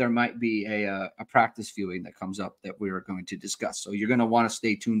 There might be a practice viewing that comes up that we are going to discuss. So you're going to want to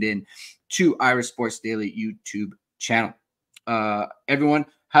stay tuned in to Irish Sports Daily YouTube channel. Everyone,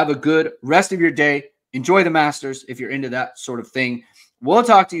 have a good rest of your day. Enjoy the Masters if you're into that sort of thing. We'll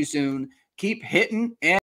talk to you soon. Keep hitting and